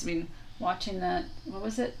conscious. I mean, watching that, what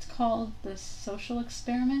was it called? The Social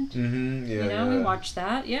Experiment? Mm-hmm, yeah. We watched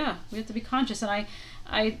that. Yeah, we have to be conscious. And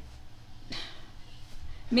I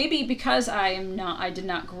maybe because I did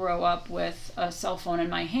not grow up with a cell phone in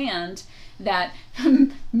my hand, that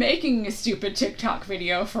making a stupid TikTok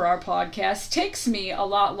video for our podcast takes me a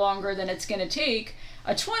lot longer than it's going to take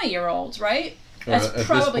a 20-year-old, right? That's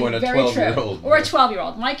probably point, very true. Or a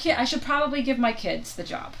 12-year-old. My kid, I should probably give my kids the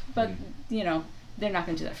job, but they're not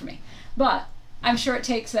going to do that for me. But I'm sure it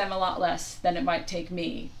takes them a lot less than it might take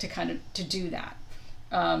me to do that.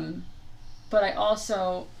 But I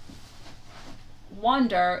also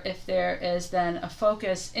wonder if there is then a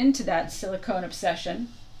focus into that silicone obsession,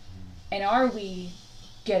 and are we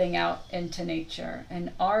getting out into nature,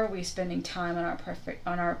 and are we spending time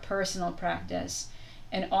on our personal practice,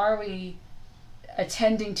 And are we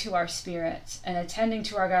attending to our spirits and attending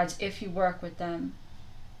to our gods if you work with them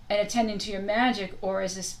and attending to your magic, or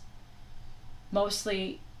is this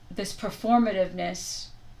mostly this performativeness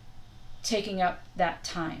taking up that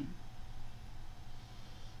time?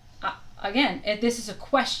 Again, this is a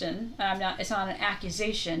question. It's not an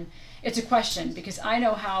accusation. It's a question, because I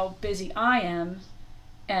know how busy I am,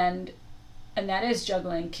 and that is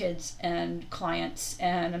juggling kids and clients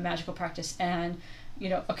and a magical practice and, you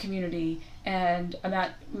know, a community, and I'm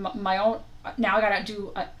at my own. Now I gotta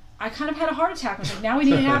do. I kind of had a heart attack. I was like, now we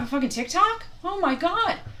need to have a fucking TikTok? Oh my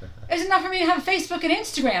God. It's enough for me to have Facebook and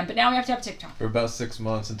Instagram, but now we have to have TikTok. For about 6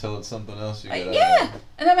 months until it's something else you get yeah,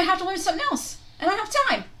 and then I have to learn something else. I don't have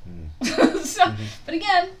time. So, but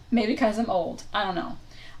again, maybe because I'm old. I don't know.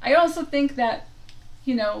 I also think that,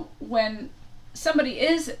 you know, when somebody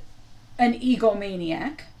is an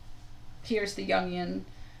egomaniac, here's the Jungian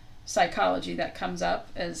psychology that comes up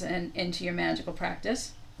as into your magical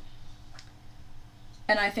practice.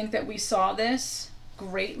 And I think that we saw this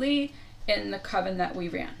greatly in the coven that we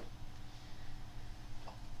ran.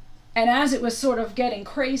 And as it was sort of getting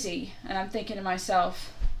crazy, and I'm thinking to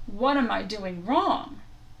myself, what am I doing wrong?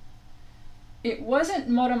 It wasn't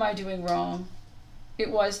what am I doing wrong.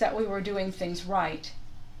 It was that we were doing things right.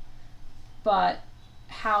 But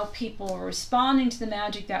how people were responding to the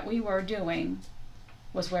magic that we were doing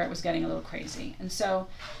was where it was getting a little crazy. And so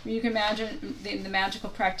you can imagine the magical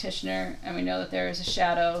practitioner, and we know that there is a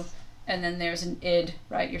shadow, and then there's an id,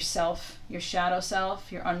 right? Your self, your shadow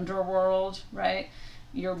self, your underworld, right?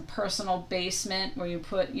 Your personal basement where you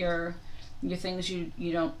put your things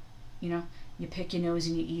you don't, you know, you pick your nose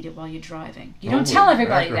and you eat it while you're driving. You don't tell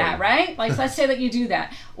everybody that, right? Like, let's say that you do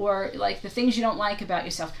that. Or like the things you don't like about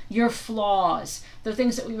yourself, your flaws, the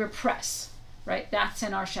things that we repress, right? That's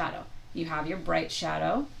in our shadow. You have your bright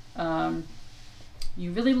shadow.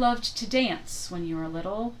 You really loved to dance when you were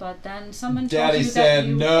little, but then someone told you that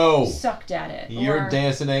you sucked at it. Your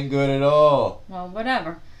dancing ain't good at all. Well,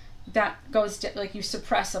 whatever. That goes to, like, you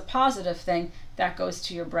suppress a positive thing, that goes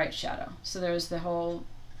to your bright shadow. So there's the whole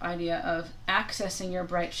idea of accessing your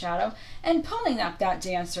bright shadow and pulling up that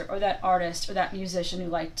dancer or that artist or that musician who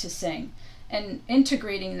liked to sing and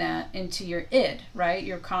integrating that into your id, right?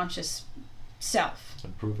 Your conscious self.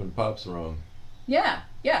 And proving Pop's wrong. Yeah.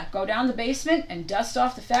 Go down the basement and dust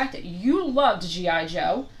off the fact that you loved G.I.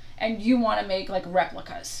 Joe and you want to make like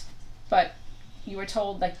replicas. But you were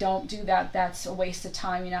told, like, don't do that. That's a waste of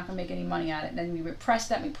time. You're not going to make any money at it. And then we repress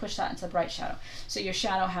that and we push that into the bright shadow. So your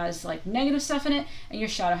shadow has like negative stuff in it and your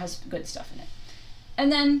shadow has good stuff in it.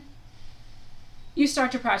 And then you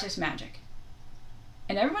start to practice magic.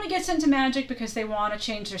 And everybody gets into magic because they want to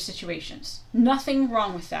change their situations. Nothing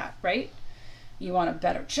wrong with that, right? You want a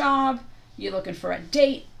better job. You're looking for a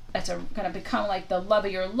date that's going to become like the love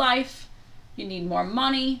of your life. You need more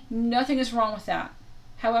money. Nothing is wrong with that.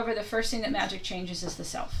 However, the first thing that magic changes is the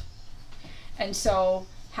self. And so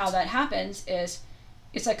how that happens is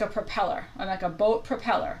it's like a propeller, or like a boat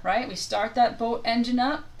propeller, right? We start that boat engine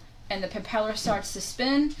up and the propeller starts to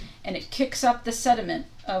spin and it kicks up the sediment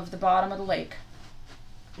of the bottom of the lake.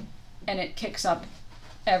 And it kicks up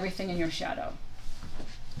everything in your shadow.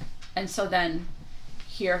 And so then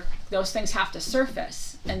here, those things have to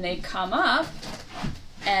surface and they come up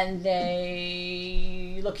and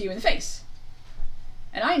they look you in the face.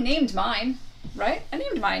 And I named mine, right? I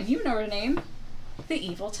named mine. You know her name. The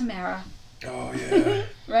Evil Tamara. Oh, yeah.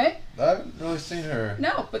 Right? I haven't really seen her.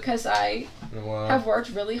 No, because I have worked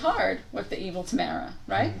really hard with the Evil Tamara,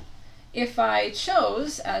 right? If I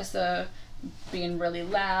chose as the being really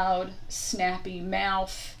loud, snappy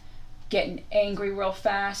mouth, getting angry real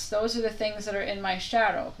fast, those are the things that are in my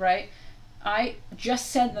shadow, right? I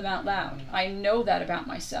just said them out loud. I know that about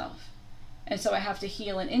myself. And so I have to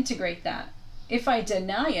heal and integrate that. If I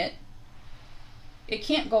deny it, it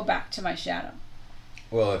can't go back to my shadow.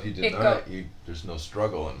 Well, if you deny it, there's no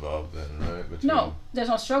struggle involved then, right? No, there's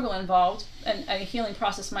no struggle involved, and a healing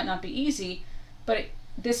process might not be easy, but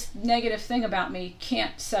this negative thing about me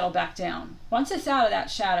can't settle back down. Once it's out of that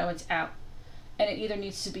shadow, it's out. And it either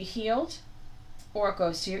needs to be healed, or it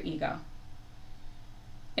goes to your ego.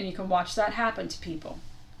 And you can watch that happen to people.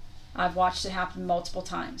 I've watched it happen multiple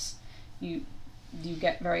times. You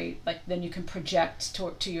get very, like, then you can project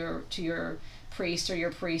to your priest or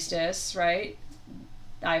your priestess, right?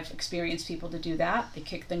 I've experienced people to do that. They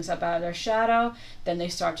kick things up out of their shadow, then they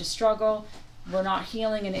start to struggle. We're not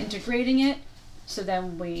healing and integrating it, so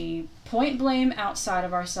then we point blame outside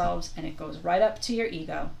of ourselves and it goes right up to your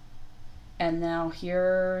ego. And now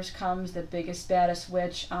here comes the biggest, baddest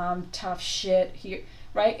witch, tough shit, here,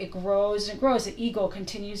 right? It grows and grows. The ego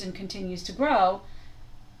continues and continues to grow.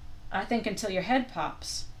 I think until your head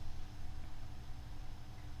pops.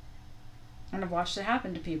 And I've watched it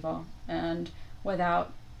happen to people. And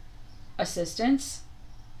without assistance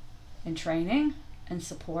and training and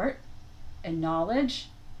support and knowledge,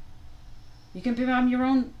 you can become your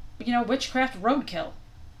own, witchcraft roadkill.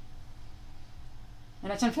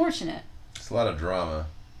 And it's unfortunate. It's a lot of drama.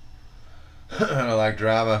 I don't like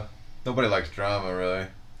drama. Nobody likes drama, really.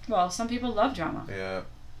 Well, some people love drama. Yeah.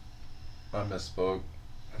 I misspoke.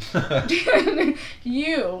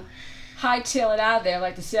 You hightail it out of there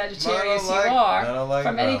like the Sagittarius you are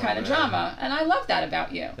from any kind of drama. And I love that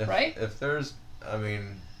about you, right? If there's,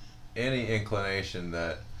 any inclination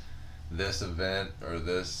that this event or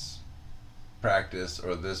this practice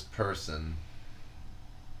or this person,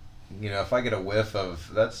 if I get a whiff of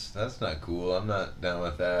that's not cool, I'm not down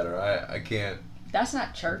with that, or I can't. That's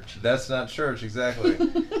not church. That's not church, exactly.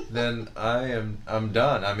 Then I'm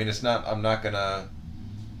done. I'm not gonna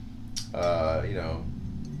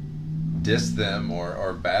diss them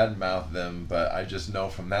or badmouth them, but I just know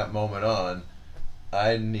from that moment on,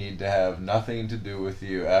 I need to have nothing to do with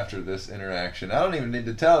you after this interaction. I don't even need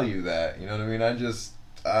to tell you that. You know what I mean?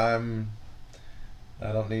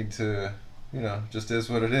 I don't need to, just is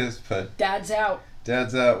what it is. But Dad's out.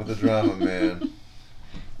 Dad's out with the drama, man.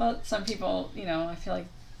 Well, some people, I feel like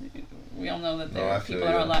we all know that there are people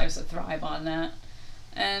in our lives that thrive on that.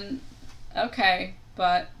 And, okay,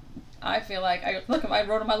 but I feel like, I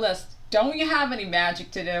wrote on my list, don't you have any magic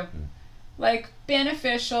to do? Like,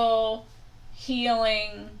 beneficial,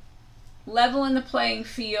 healing, leveling the playing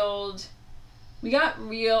field. We got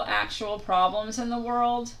real, actual problems in the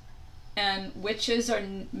world, and witches or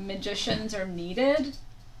magicians are needed.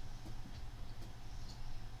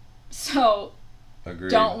 So,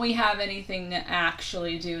 Agreed. Don't we have anything to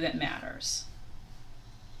actually do that matters?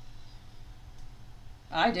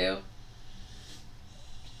 I do.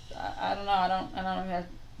 I don't know. I don't have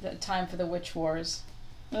the time for the witch wars.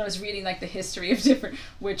 I was reading like the history of different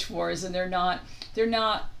witch wars, and they're not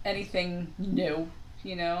anything new.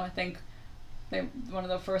 I think one of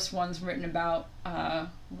the first ones written about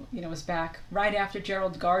was back right after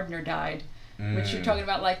Gerald Gardner died, which you're talking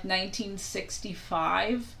about like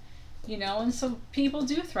 1965. And so people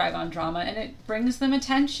do thrive on drama, and it brings them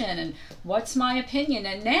attention, and what's my opinion?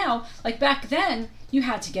 And now, like back then, you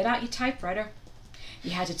had to get out your typewriter. You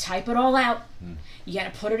had to type it all out. You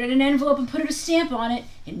had to put it in an envelope and put a stamp on it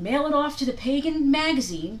and mail it off to the Pagan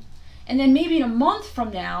magazine. And then maybe in a month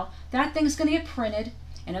from now, that thing's going to get printed,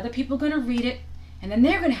 and other people are going to read it, and then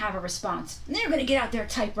they're going to have a response. And they're going to get out their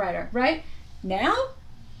typewriter, right? Now?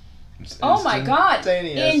 Oh my God.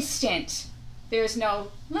 Instant. There's no,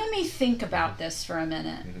 let me think about this for a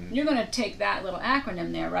minute. You're going to take that little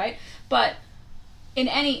acronym there, right? But in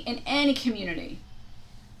any community,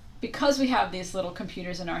 because we have these little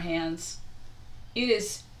computers in our hands, it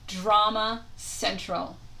is drama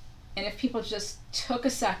central. And if people just took a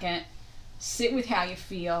second, sit with how you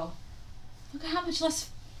feel, look at how much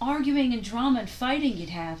less arguing and drama and fighting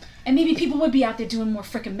you'd have. And maybe people would be out there doing more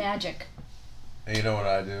frickin' magic. And you know what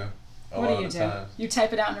I do? What do you do? You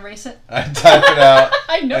type it out and erase it? I type it out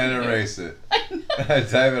and erase it. I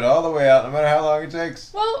type it all the way out, no matter how long it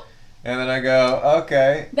takes. Well, and then I go,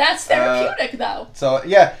 okay. That's therapeutic, though. So,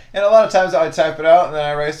 yeah. And a lot of times I type it out and then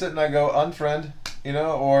I erase it and I go unfriend,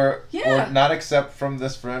 or not accept from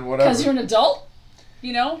this friend, whatever. Because you're an adult,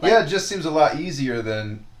 Yeah, it just seems a lot easier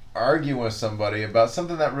than arguing with somebody about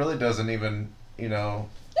something that really doesn't even,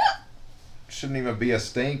 shouldn't even be a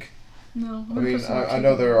stink. No. I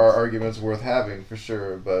know there are arguments worth having, for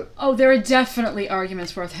sure, but... Oh, there are definitely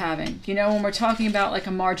arguments worth having. When we're talking about, like, a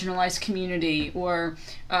marginalized community or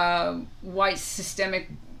white supremacy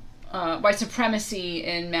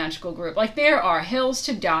in magical group. Like, there are hills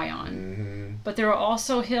to die on. But there are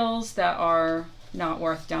also hills that are not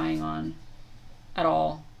worth dying on at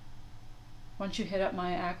all. Why don't you hit up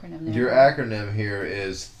my acronym there? Your acronym here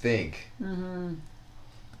is THINK.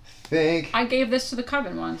 Think. I gave this to the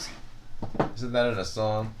Coven once. Isn't that in a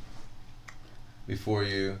song? Before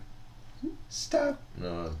you stop.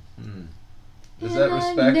 No. Is that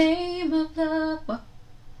respect? In the name of love.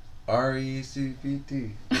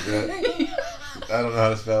 RECPT. I don't know how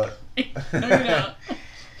to spell it. No, you don't.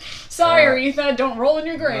 Sorry, Aretha. Don't roll in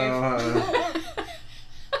your grave.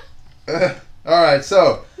 No, all right.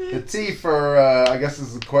 So the T for I guess this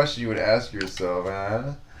is a question you would ask yourself.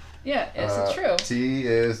 Yeah. Is it true? T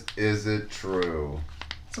is it true?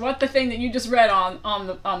 So what the thing that you just read on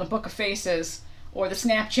the Book of Faces or the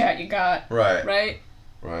Snapchat you got? Right.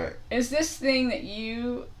 Is this thing that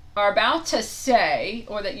you are about to say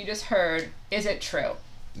or that you just heard, is it true?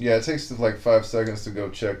 Yeah, it takes like 5 seconds to go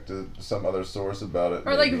check to some other source about it.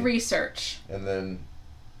 Or maybe. like research. And then...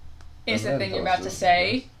 Is the thing you're about to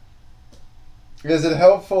say. Is it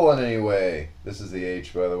helpful in any way? This is the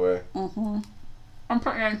H, by the way. Mm-hmm. I'm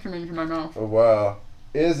putting answering into my mouth. Oh, wow.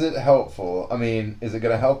 Is it helpful? I mean, is it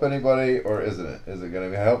going to help anybody or isn't it? Is it going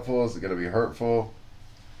to be helpful? Is it going to be hurtful?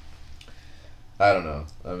 I don't know.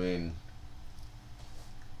 I mean...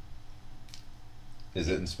 Is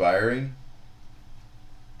it inspiring?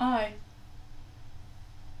 I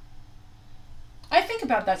think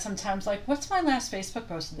about that sometimes, like, what's my last Facebook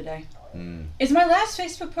post of the day? Mm. Is my last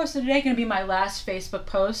Facebook post of the day going to be my last Facebook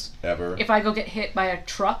post? Ever. If I go get hit by a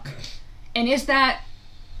truck? And is that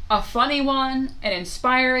a funny one, an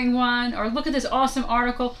inspiring one, or look at this awesome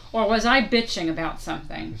article, or was I bitching about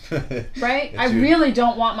something? Right? I really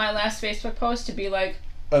don't want my last Facebook post to be like,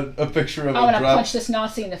 a picture of I want a to drop... punch this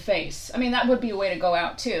Nazi in the face. I mean, that would be a way to go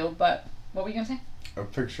out too, but what were you going to say? A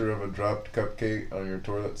picture of a dropped cupcake on your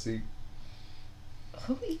toilet seat.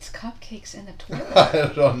 Who eats cupcakes in the toilet?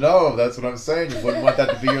 I don't know. That's what I'm saying. You wouldn't want that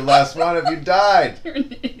to be your last one if you died. You're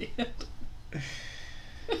an idiot.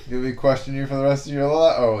 You'll be questioning you for the rest of your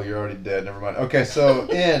life. Oh, you're already dead. Never mind. Okay, so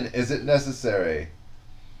is it necessary?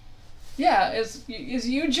 Yeah, is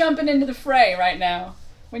you jumping into the fray right now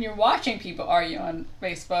when you're watching people argue on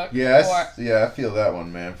Facebook? Yes, yeah, I feel that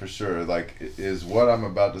one, man, for sure. Like, is what I'm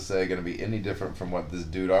about to say going to be any different from what this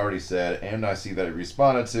dude already said? And I see that he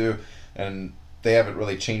responded to, and they haven't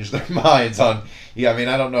really changed their minds on... Yeah, I mean,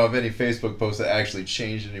 I don't know of any Facebook post that actually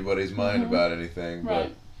changed anybody's mind about anything,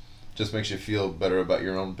 but just makes you feel better about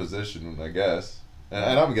your own position, I guess.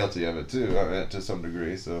 And I'm guilty of it, too, to some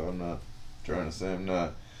degree, so I'm not trying to say I'm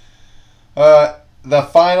not. The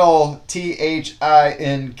final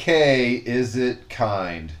T-H-I-N-K, is it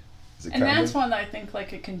kind? Is it and kind that's one that I think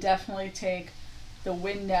like it can definitely take the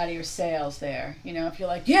wind out of your sails there. You know, if you're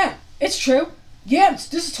like, yeah, it's true. Yeah,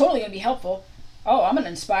 this is totally going to be helpful. Oh, I'm going to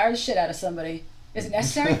inspire the shit out of somebody. Is it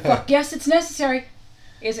necessary? Fuck yes, it's necessary.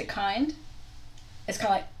 Is it kind? It's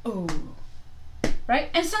kind of like, ooh. Right?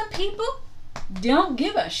 And some people don't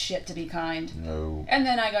give a shit to be kind. No. And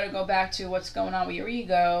then I got to go back to what's going on with your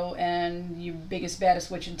ego and your biggest, baddest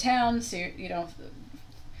witch in town. So,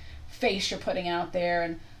 face you're putting out there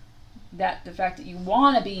and that the fact that you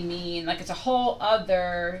want to be mean. Like, it's a whole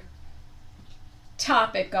other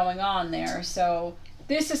topic going on there. So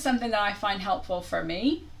this is something that I find helpful for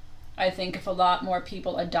me. I think if a lot more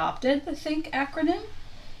people adopted the THINK acronym,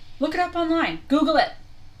 look it up online. Google it.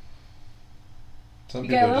 Some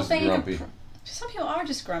people are just grumpy. Some people are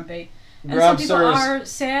just grumpy. And some people are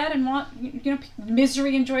sad and want,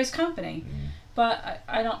 misery enjoys company. But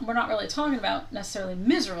we're not really talking about necessarily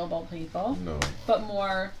miserable people. No. But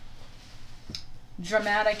more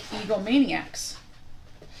dramatic egomaniacs.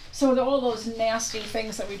 So with all those nasty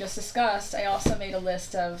things that we just discussed, I also made a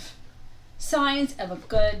list of signs of a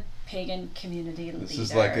good pagan community leader. This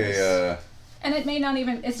is like a... and it may not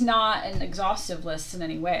even... It's not an exhaustive list in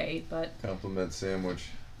any way, but... Compliment sandwich.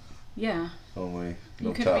 Yeah. Only no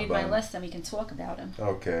you can top read my bun. list and we can talk about them.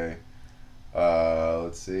 Okay.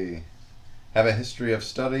 Let's see. Have a history of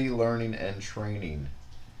study, learning, and training.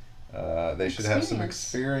 They should have some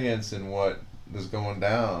experience in what is going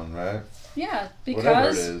down, right? Yeah, Whatever it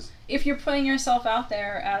because is. if you're putting yourself out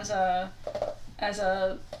there as a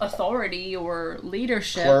authority or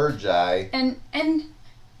leadership, Clergy. and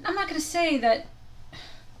I'm not going to say that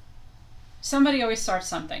somebody always starts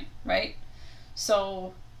something, right?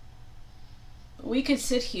 So we could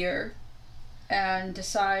sit here and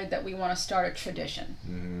decide that we want to start a tradition.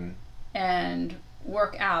 Mm-hmm. And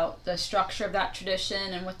work out the structure of that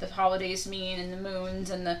tradition and what the holidays mean and the moons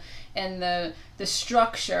and the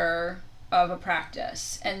structure of a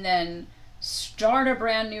practice, and then start a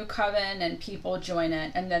brand new coven and people join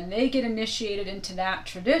it, and then they get initiated into that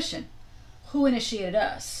tradition. Who initiated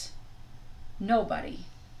us? Nobody,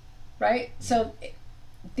 right? So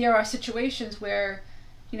there are situations where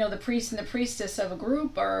the priest and the priestess of a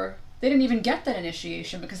group they didn't even get that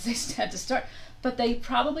initiation because they had to start, but they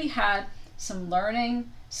probably had some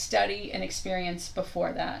learning, study, and experience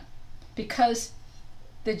before that. Because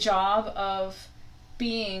the job of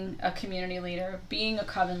being a community leader, being a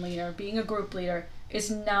coven leader, being a group leader is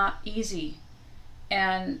not easy.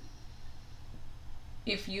 And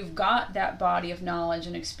if you've got that body of knowledge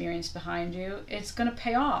and experience behind you, it's going to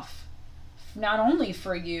pay off. Not only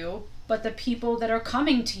for you, but the people that are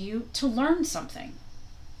coming to you to learn something.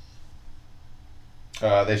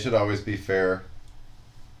 They should always be fair.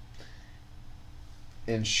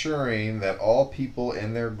 Ensuring that all people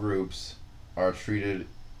in their groups are treated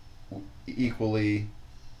equally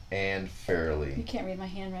and fairly. You can't read my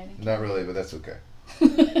handwriting. Not really, but that's okay.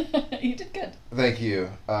 You did good. Thank you.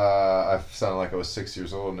 I sounded like I was 6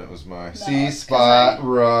 years old, and it was my C it's spot.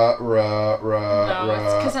 No, it's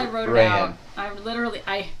It's because I wrote it out.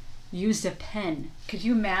 I used a pen. Could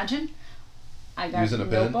you imagine? I got Using a a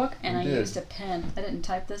pen? notebook and You I did. used a pen. I didn't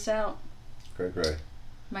type this out. Great.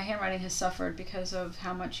 My handwriting has suffered because of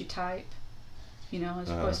how much you type. You know, as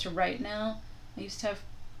opposed to write now. I used to have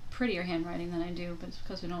prettier handwriting than I do, but it's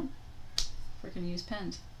because we don't freaking use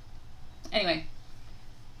pens. Anyway,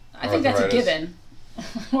 I think that's a given.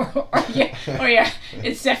 or yeah,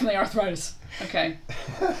 it's definitely arthritis. Okay.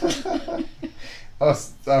 I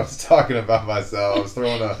was talking about myself. I was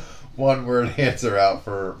throwing a one-word answer out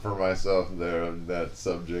for myself there on that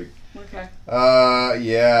subject. Okay.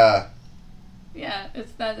 Yeah. Yeah,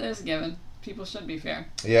 that is a given. People should be fair.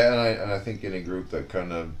 Yeah, and I think any group that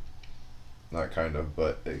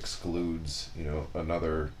but excludes,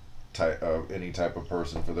 another type of any type of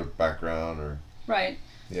person for their background or. Right.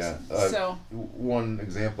 Yeah. So. One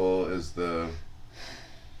example is the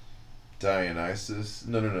Dionysus.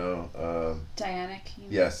 No. Dianic.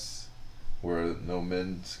 Yes, where no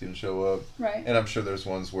men can show up. Right. And I'm sure there's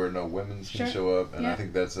ones where no women can show up, and I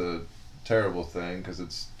think that's a terrible thing because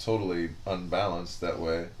it's totally unbalanced that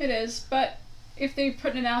way. It is, but if they're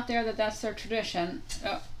putting it out there that that's their tradition,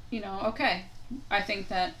 okay. I think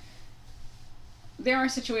that there are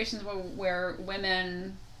situations where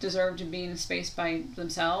women deserve to be in space by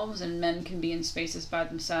themselves and men can be in spaces by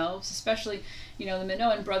themselves, especially, the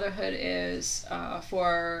Minoan Brotherhood is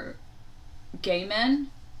for gay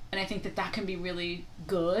men, and I think that can be really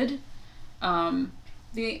good.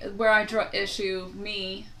 Where I draw issue,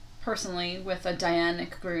 me personally, with a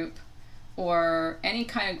Dianic group or any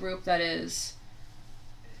kind of group that is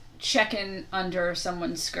checking under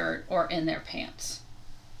someone's skirt or in their pants.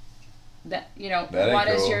 That the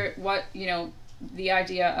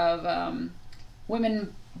idea of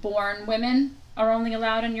women-born women are only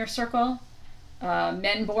allowed in your circle,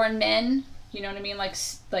 men-born men, you know what I mean, like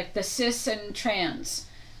the cis and trans.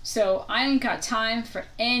 So I ain't got time for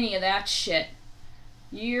any of that shit.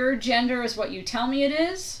 Your gender is what you tell me it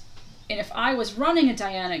is, and if I was running a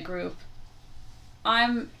Dianic group,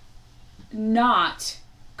 I'm not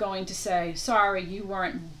going to say, sorry, you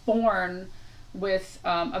weren't born with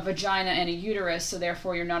a vagina and a uterus, so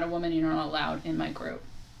therefore you're not a woman, you're not allowed in my group.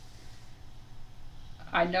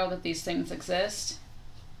 I know that these things exist.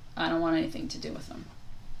 I don't want anything to do with them.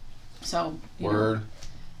 So,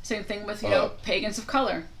 same thing with, pagans of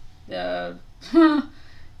color. Yeah,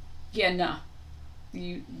 no.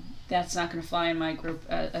 That's not going to fly in my group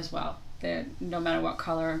as well. No matter what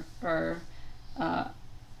color or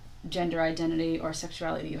gender identity or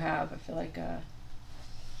sexuality you have, I feel like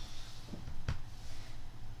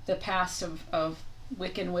the past of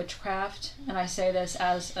Wiccan witchcraft, and I say this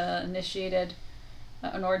as an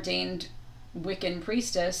ordained Wiccan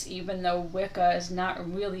priestess, even though Wicca is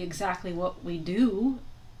not really exactly what we do.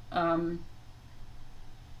 The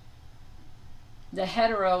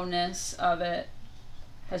hetero-ness of it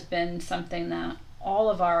has been something that all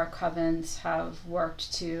of our covens have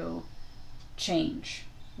worked to change.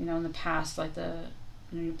 In the past, like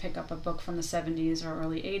you pick up a book from the 70s or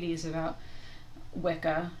early 80s about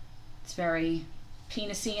Wicca, it's very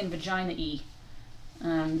penis-y and vagina-y,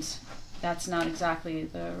 and that's not exactly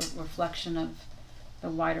the reflection of the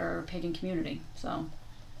wider pagan community. So.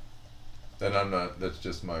 And I'm not. That's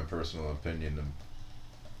just my personal opinion.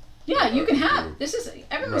 Yeah, you can have.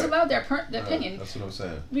 Everyone's allowed their opinion. That's what I'm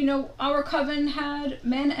saying. Our coven had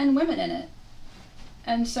men and women in it.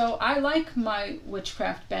 And so I like my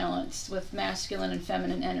witchcraft balanced with masculine and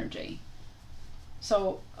feminine energy.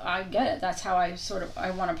 So I get it. That's how I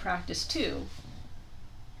want to practice too.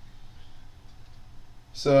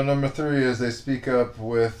 So number 3 is they speak up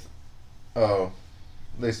with,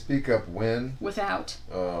 they speak up when? Without.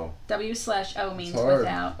 Oh. W/O means hard.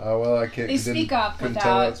 Without. Oh, well, I can't. They speak up couldn't without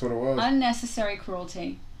tell that's what it was. Unnecessary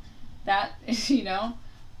cruelty. That is,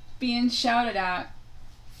 being shouted at,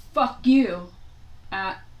 fuck you,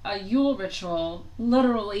 at a Yule ritual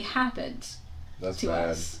literally happened to bad.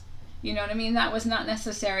 us. You know what I mean? That was not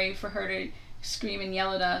necessary for her to scream and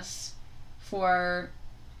yell at us, for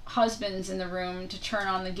husbands in the room to turn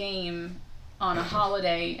on the game on a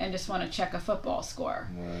holiday and just want to check a football score.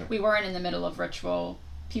 Right. We weren't in the middle of ritual.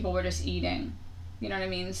 People were just eating. You know what I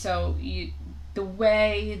mean? So the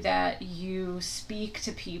way that you speak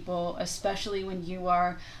to people, especially when you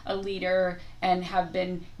are a leader and have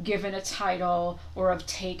been given a title or have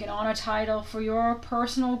taken on a title for your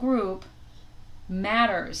personal group,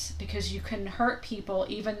 matters, because you can hurt people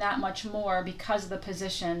even that much more because of the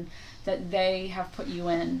position that they have put you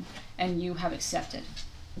in and you have accepted.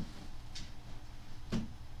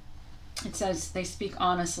 It says they speak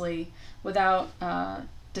honestly without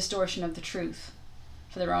distortion of the truth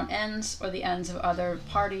for their own ends or the ends of other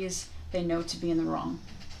parties they know to be in the wrong.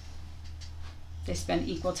 They spend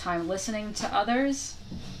equal time listening to others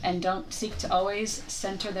and don't seek to always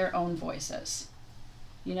center their own voices.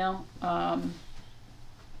 You know,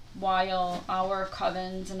 while our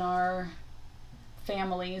covens and our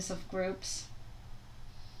families of groups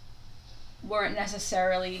weren't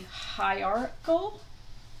necessarily hierarchical,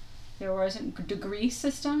 there wasn't degree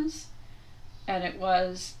systems, and it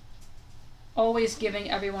was always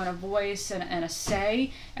giving everyone a voice and a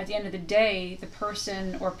say. At the end of the day, the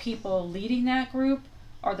person or people leading that group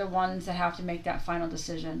are the ones that have to make that final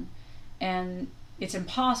decision. And it's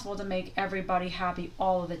impossible to make everybody happy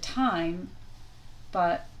all of the time,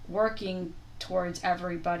 but working towards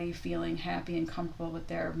everybody feeling happy and comfortable with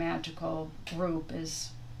their magical group is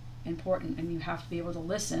important. And you have to be able to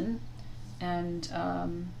listen and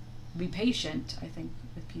be patient, I think,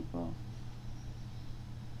 with people.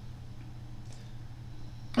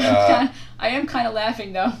 I am kind of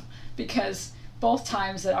laughing though, because both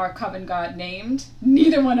times that our coven got named,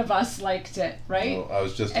 neither one of us liked it, right? Well, I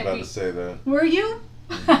was just about to say that. Were you?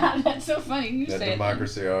 That's so funny. You that say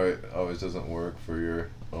democracy always doesn't work for your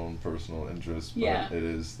own personal interests, but it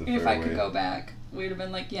is the fair way. If I could go back, we'd have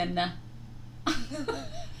been like, yeah, nah.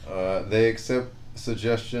 They accept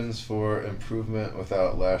suggestions for improvement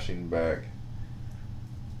without lashing back.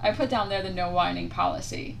 I put down there the no whining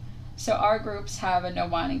policy. So our groups have a no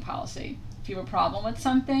whining policy. If you have a problem with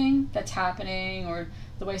something that's happening or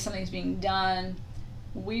the way something's being done,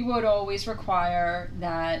 we would always require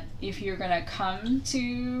that if you're going to come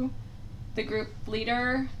to the group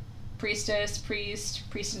leader, priest and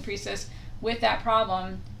priestess, with that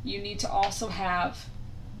problem, you need to also have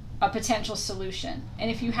a potential solution. And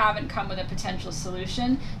if you haven't come with a potential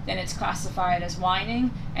solution, then it's classified as whining,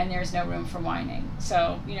 and there's no room for whining.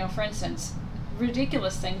 So, you know, for instance,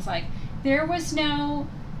 ridiculous things like, I'm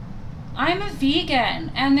a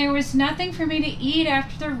vegan, and there was nothing for me to eat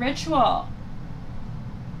after the ritual.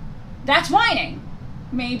 That's whining.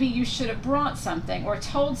 Maybe you should have brought something or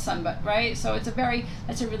told somebody, right? So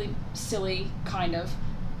that's a really silly kind of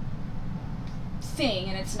thing,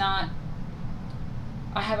 and it's not,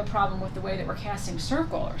 I have a problem with the way that we're casting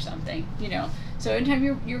circle or something, you know. So anytime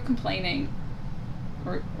you're complaining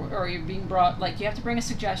or you're being brought, like, you have to bring a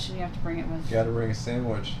suggestion, you have to bring it with. You gotta bring a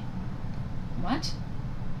sandwich. What?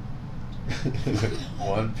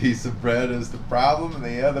 One piece of bread is the problem, and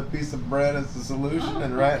the other piece of bread is the solution,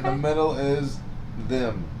 and right in the middle is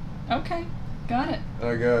them. Okay, got it.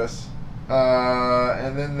 I guess.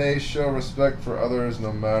 And then they show respect for others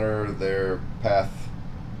no matter their path,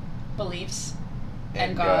 beliefs,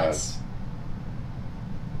 and gods.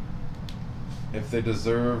 If they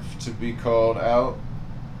deserve to be called out,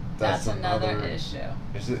 that's another issue.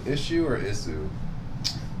 Is it issue or issue?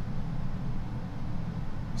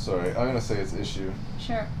 Sorry, I'm going to say it's issue.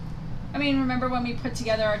 Sure. I mean, remember when we put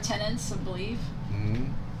together our tenets of belief? Mm-hmm.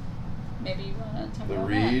 Maybe you want to talk about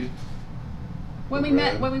read. that. When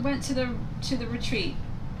we went to the retreat.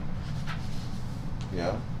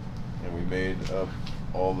 Yeah. And we made up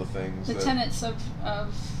all the things. The tenets of.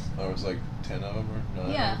 There was like 10 of them or 9 of them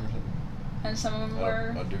or something. And some of them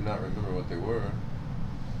were. I do not remember what they were.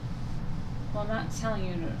 Well, I'm not telling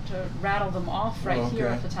you to rattle them off right here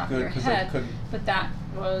off the top of your head, but that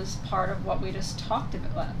was part of what we just talked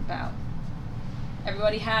about.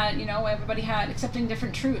 Everybody had, accepting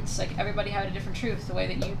different truths. Like, everybody had a different truth. The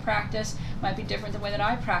way that you practice might be different than the way that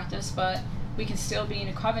I practice, but we can still be in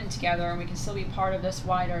a coven together, and we can still be part of this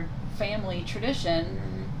wider family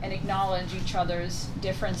tradition and acknowledge each other's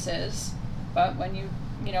differences. But when you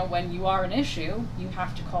are an issue, you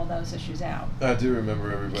have to call those issues out. I do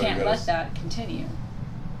remember everybody. You can't let that continue.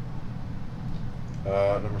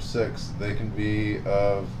 Number 6, they can be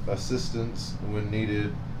of assistance when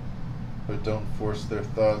needed, but don't force their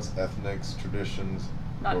thoughts, ethnics, traditions.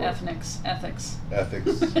 Not ethnics, ethics.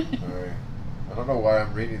 Ethics. Alright. I don't know why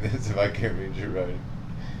I'm reading this if I can't read your writing.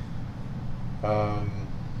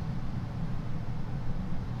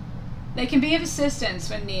 They can be of assistance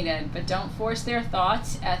when needed, but don't force their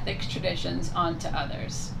thoughts, ethics, traditions onto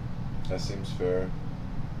others. That seems fair.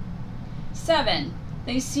 7,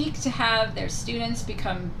 they seek to have their students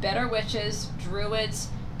become better witches, druids,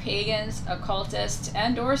 pagans, occultists,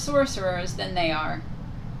 and or sorcerers than they are.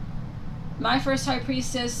 My first high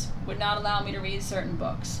priestess would not allow me to read certain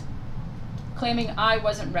books, claiming I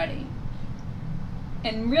wasn't ready.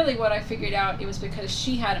 And really what I figured out, it was because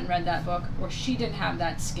she hadn't read that book or she didn't have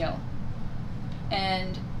that skill.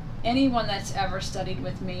 And anyone that's ever studied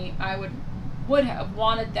with me, I would have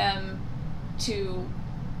wanted them to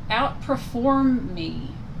outperform me,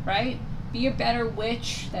 right? Be a better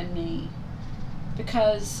witch than me.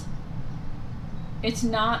 Because it's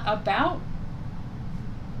not about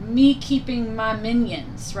me keeping my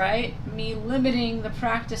minions, right? Me limiting the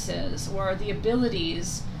practices or the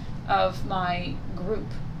abilities of my group.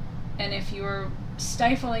 And if you're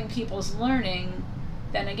stifling people's learning,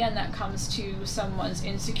 then again that comes to someone's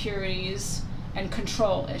insecurities and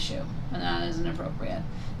control issue, and that is inappropriate.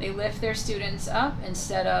 They lift their students up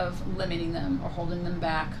instead of limiting them or holding them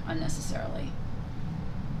back unnecessarily.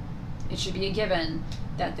 It should be a given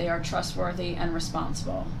that they are trustworthy and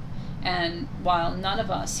responsible. And while none of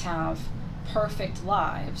us have perfect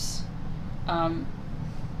lives, the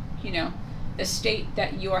state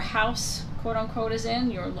that your house, quote unquote, is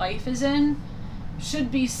in, your life is in,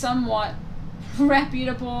 should be somewhat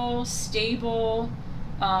reputable, stable.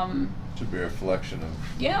 Should be a reflection of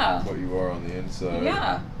what you are on the inside.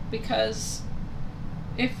 Yeah, because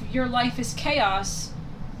if your life is chaos,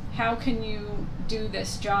 how can you do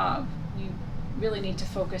this job? You really need to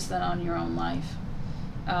focus then on your own life.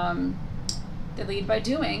 They lead by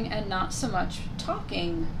doing and not so much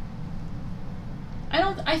talking.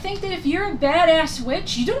 I think that if you're a badass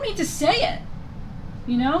witch, you don't need to say it.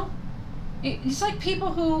 It's like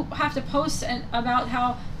people who have to post about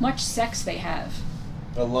how much sex they have.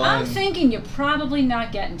 I'm thinking you're probably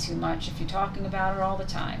not getting too much if you're talking about it all the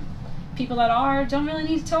time. People that are don't really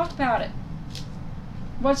need to talk about it.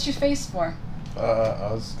 What's your face for?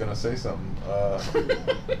 I was gonna say something.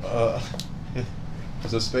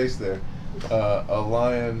 There's a space there. A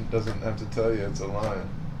lion doesn't have to tell you it's a lion.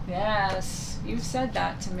 Yes, you've said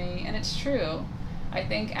that to me, and it's true. I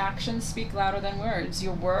think actions speak louder than words.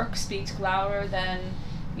 Your work speaks louder than,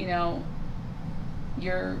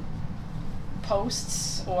 your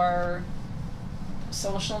posts or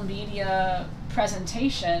social media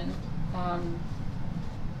presentation.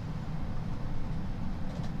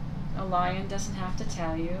 A lion doesn't have to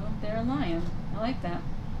tell you they're a lion. I like that.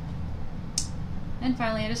 And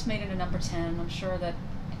finally, I just made it a number 10. I'm sure that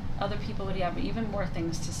other people would have even more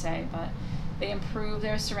things to say, but they improve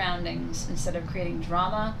their surroundings instead of creating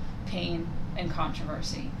drama, pain, and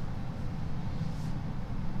controversy.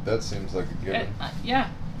 That seems like a given.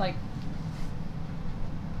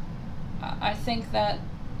 I think that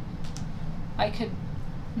I could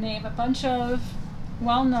name a bunch of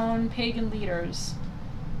well-known pagan leaders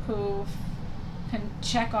who can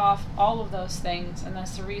check off all of those things, and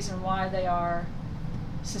that's the reason why they are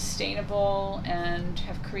sustainable and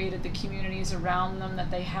have created the communities around them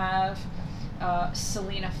that they have.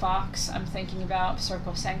 Selena Fox, I'm thinking about,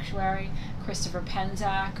 Circle Sanctuary. Christopher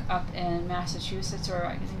Penzak up in Massachusetts, or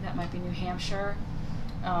I think that might be New Hampshire.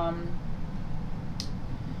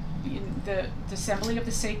 The Assembly of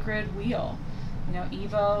the Sacred Wheel,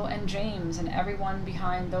 Evo and James and everyone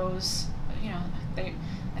behind those,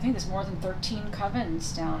 I think there's more than 13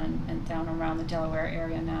 covens down around the Delaware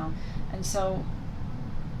area now. And so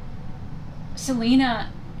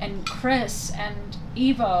Selena and Chris and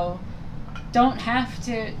Evo don't have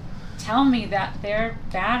to tell me that they're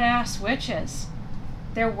badass witches.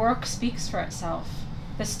 Their work speaks for itself.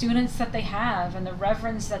 The students that they have and the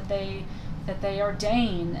reverends that they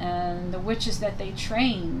ordain and the witches that they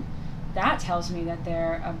train, that tells me that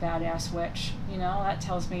they're a badass witch. That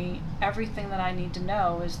tells me everything that I need to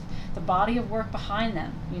know is the body of work behind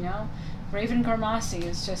them. Raven Garmasi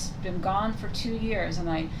has just been gone for 2 years, and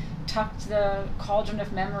I tucked the Cauldron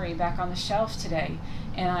of Memory back on the shelf today,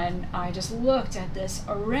 and I just looked at this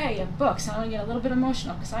array of books. I'm going to get a little bit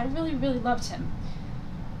emotional because I really, really loved him.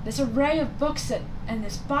 This array of books and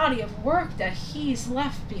this body of work that he's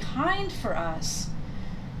left behind for us.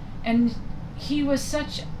 And he was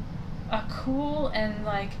such a cool and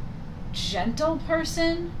gentle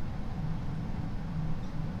person.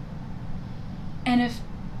 And if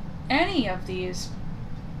any of these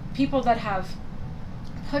people that have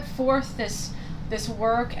put forth this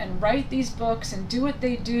work and write these books and do what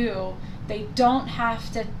they do, they don't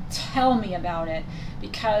have to tell me about it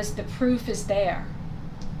because the proof is there.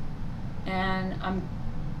 And I'm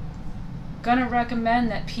gonna recommend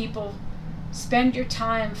that people spend your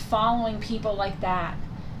time following people like that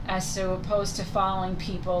as opposed to following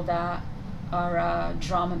people that are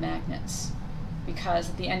drama magnets. Because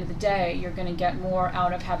at the end of the day, you're going to get more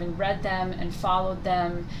out of having read them and followed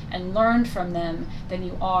them and learned from them than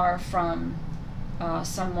you are from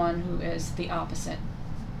someone who is the opposite.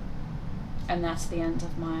 And that's the end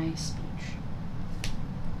of my speech.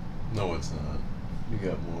 No, it's not. You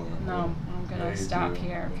got more. No, I'm going to stop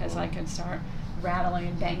here because I could start rattling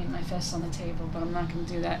and banging my fists on the table, but I'm not going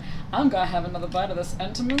to do that. I'm going to have another bite of this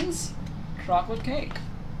Entenmann's chocolate cake.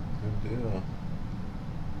 Good deal.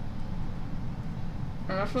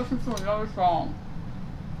 And let's listen to another song.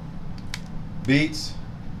 Beats.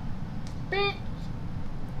 Beat.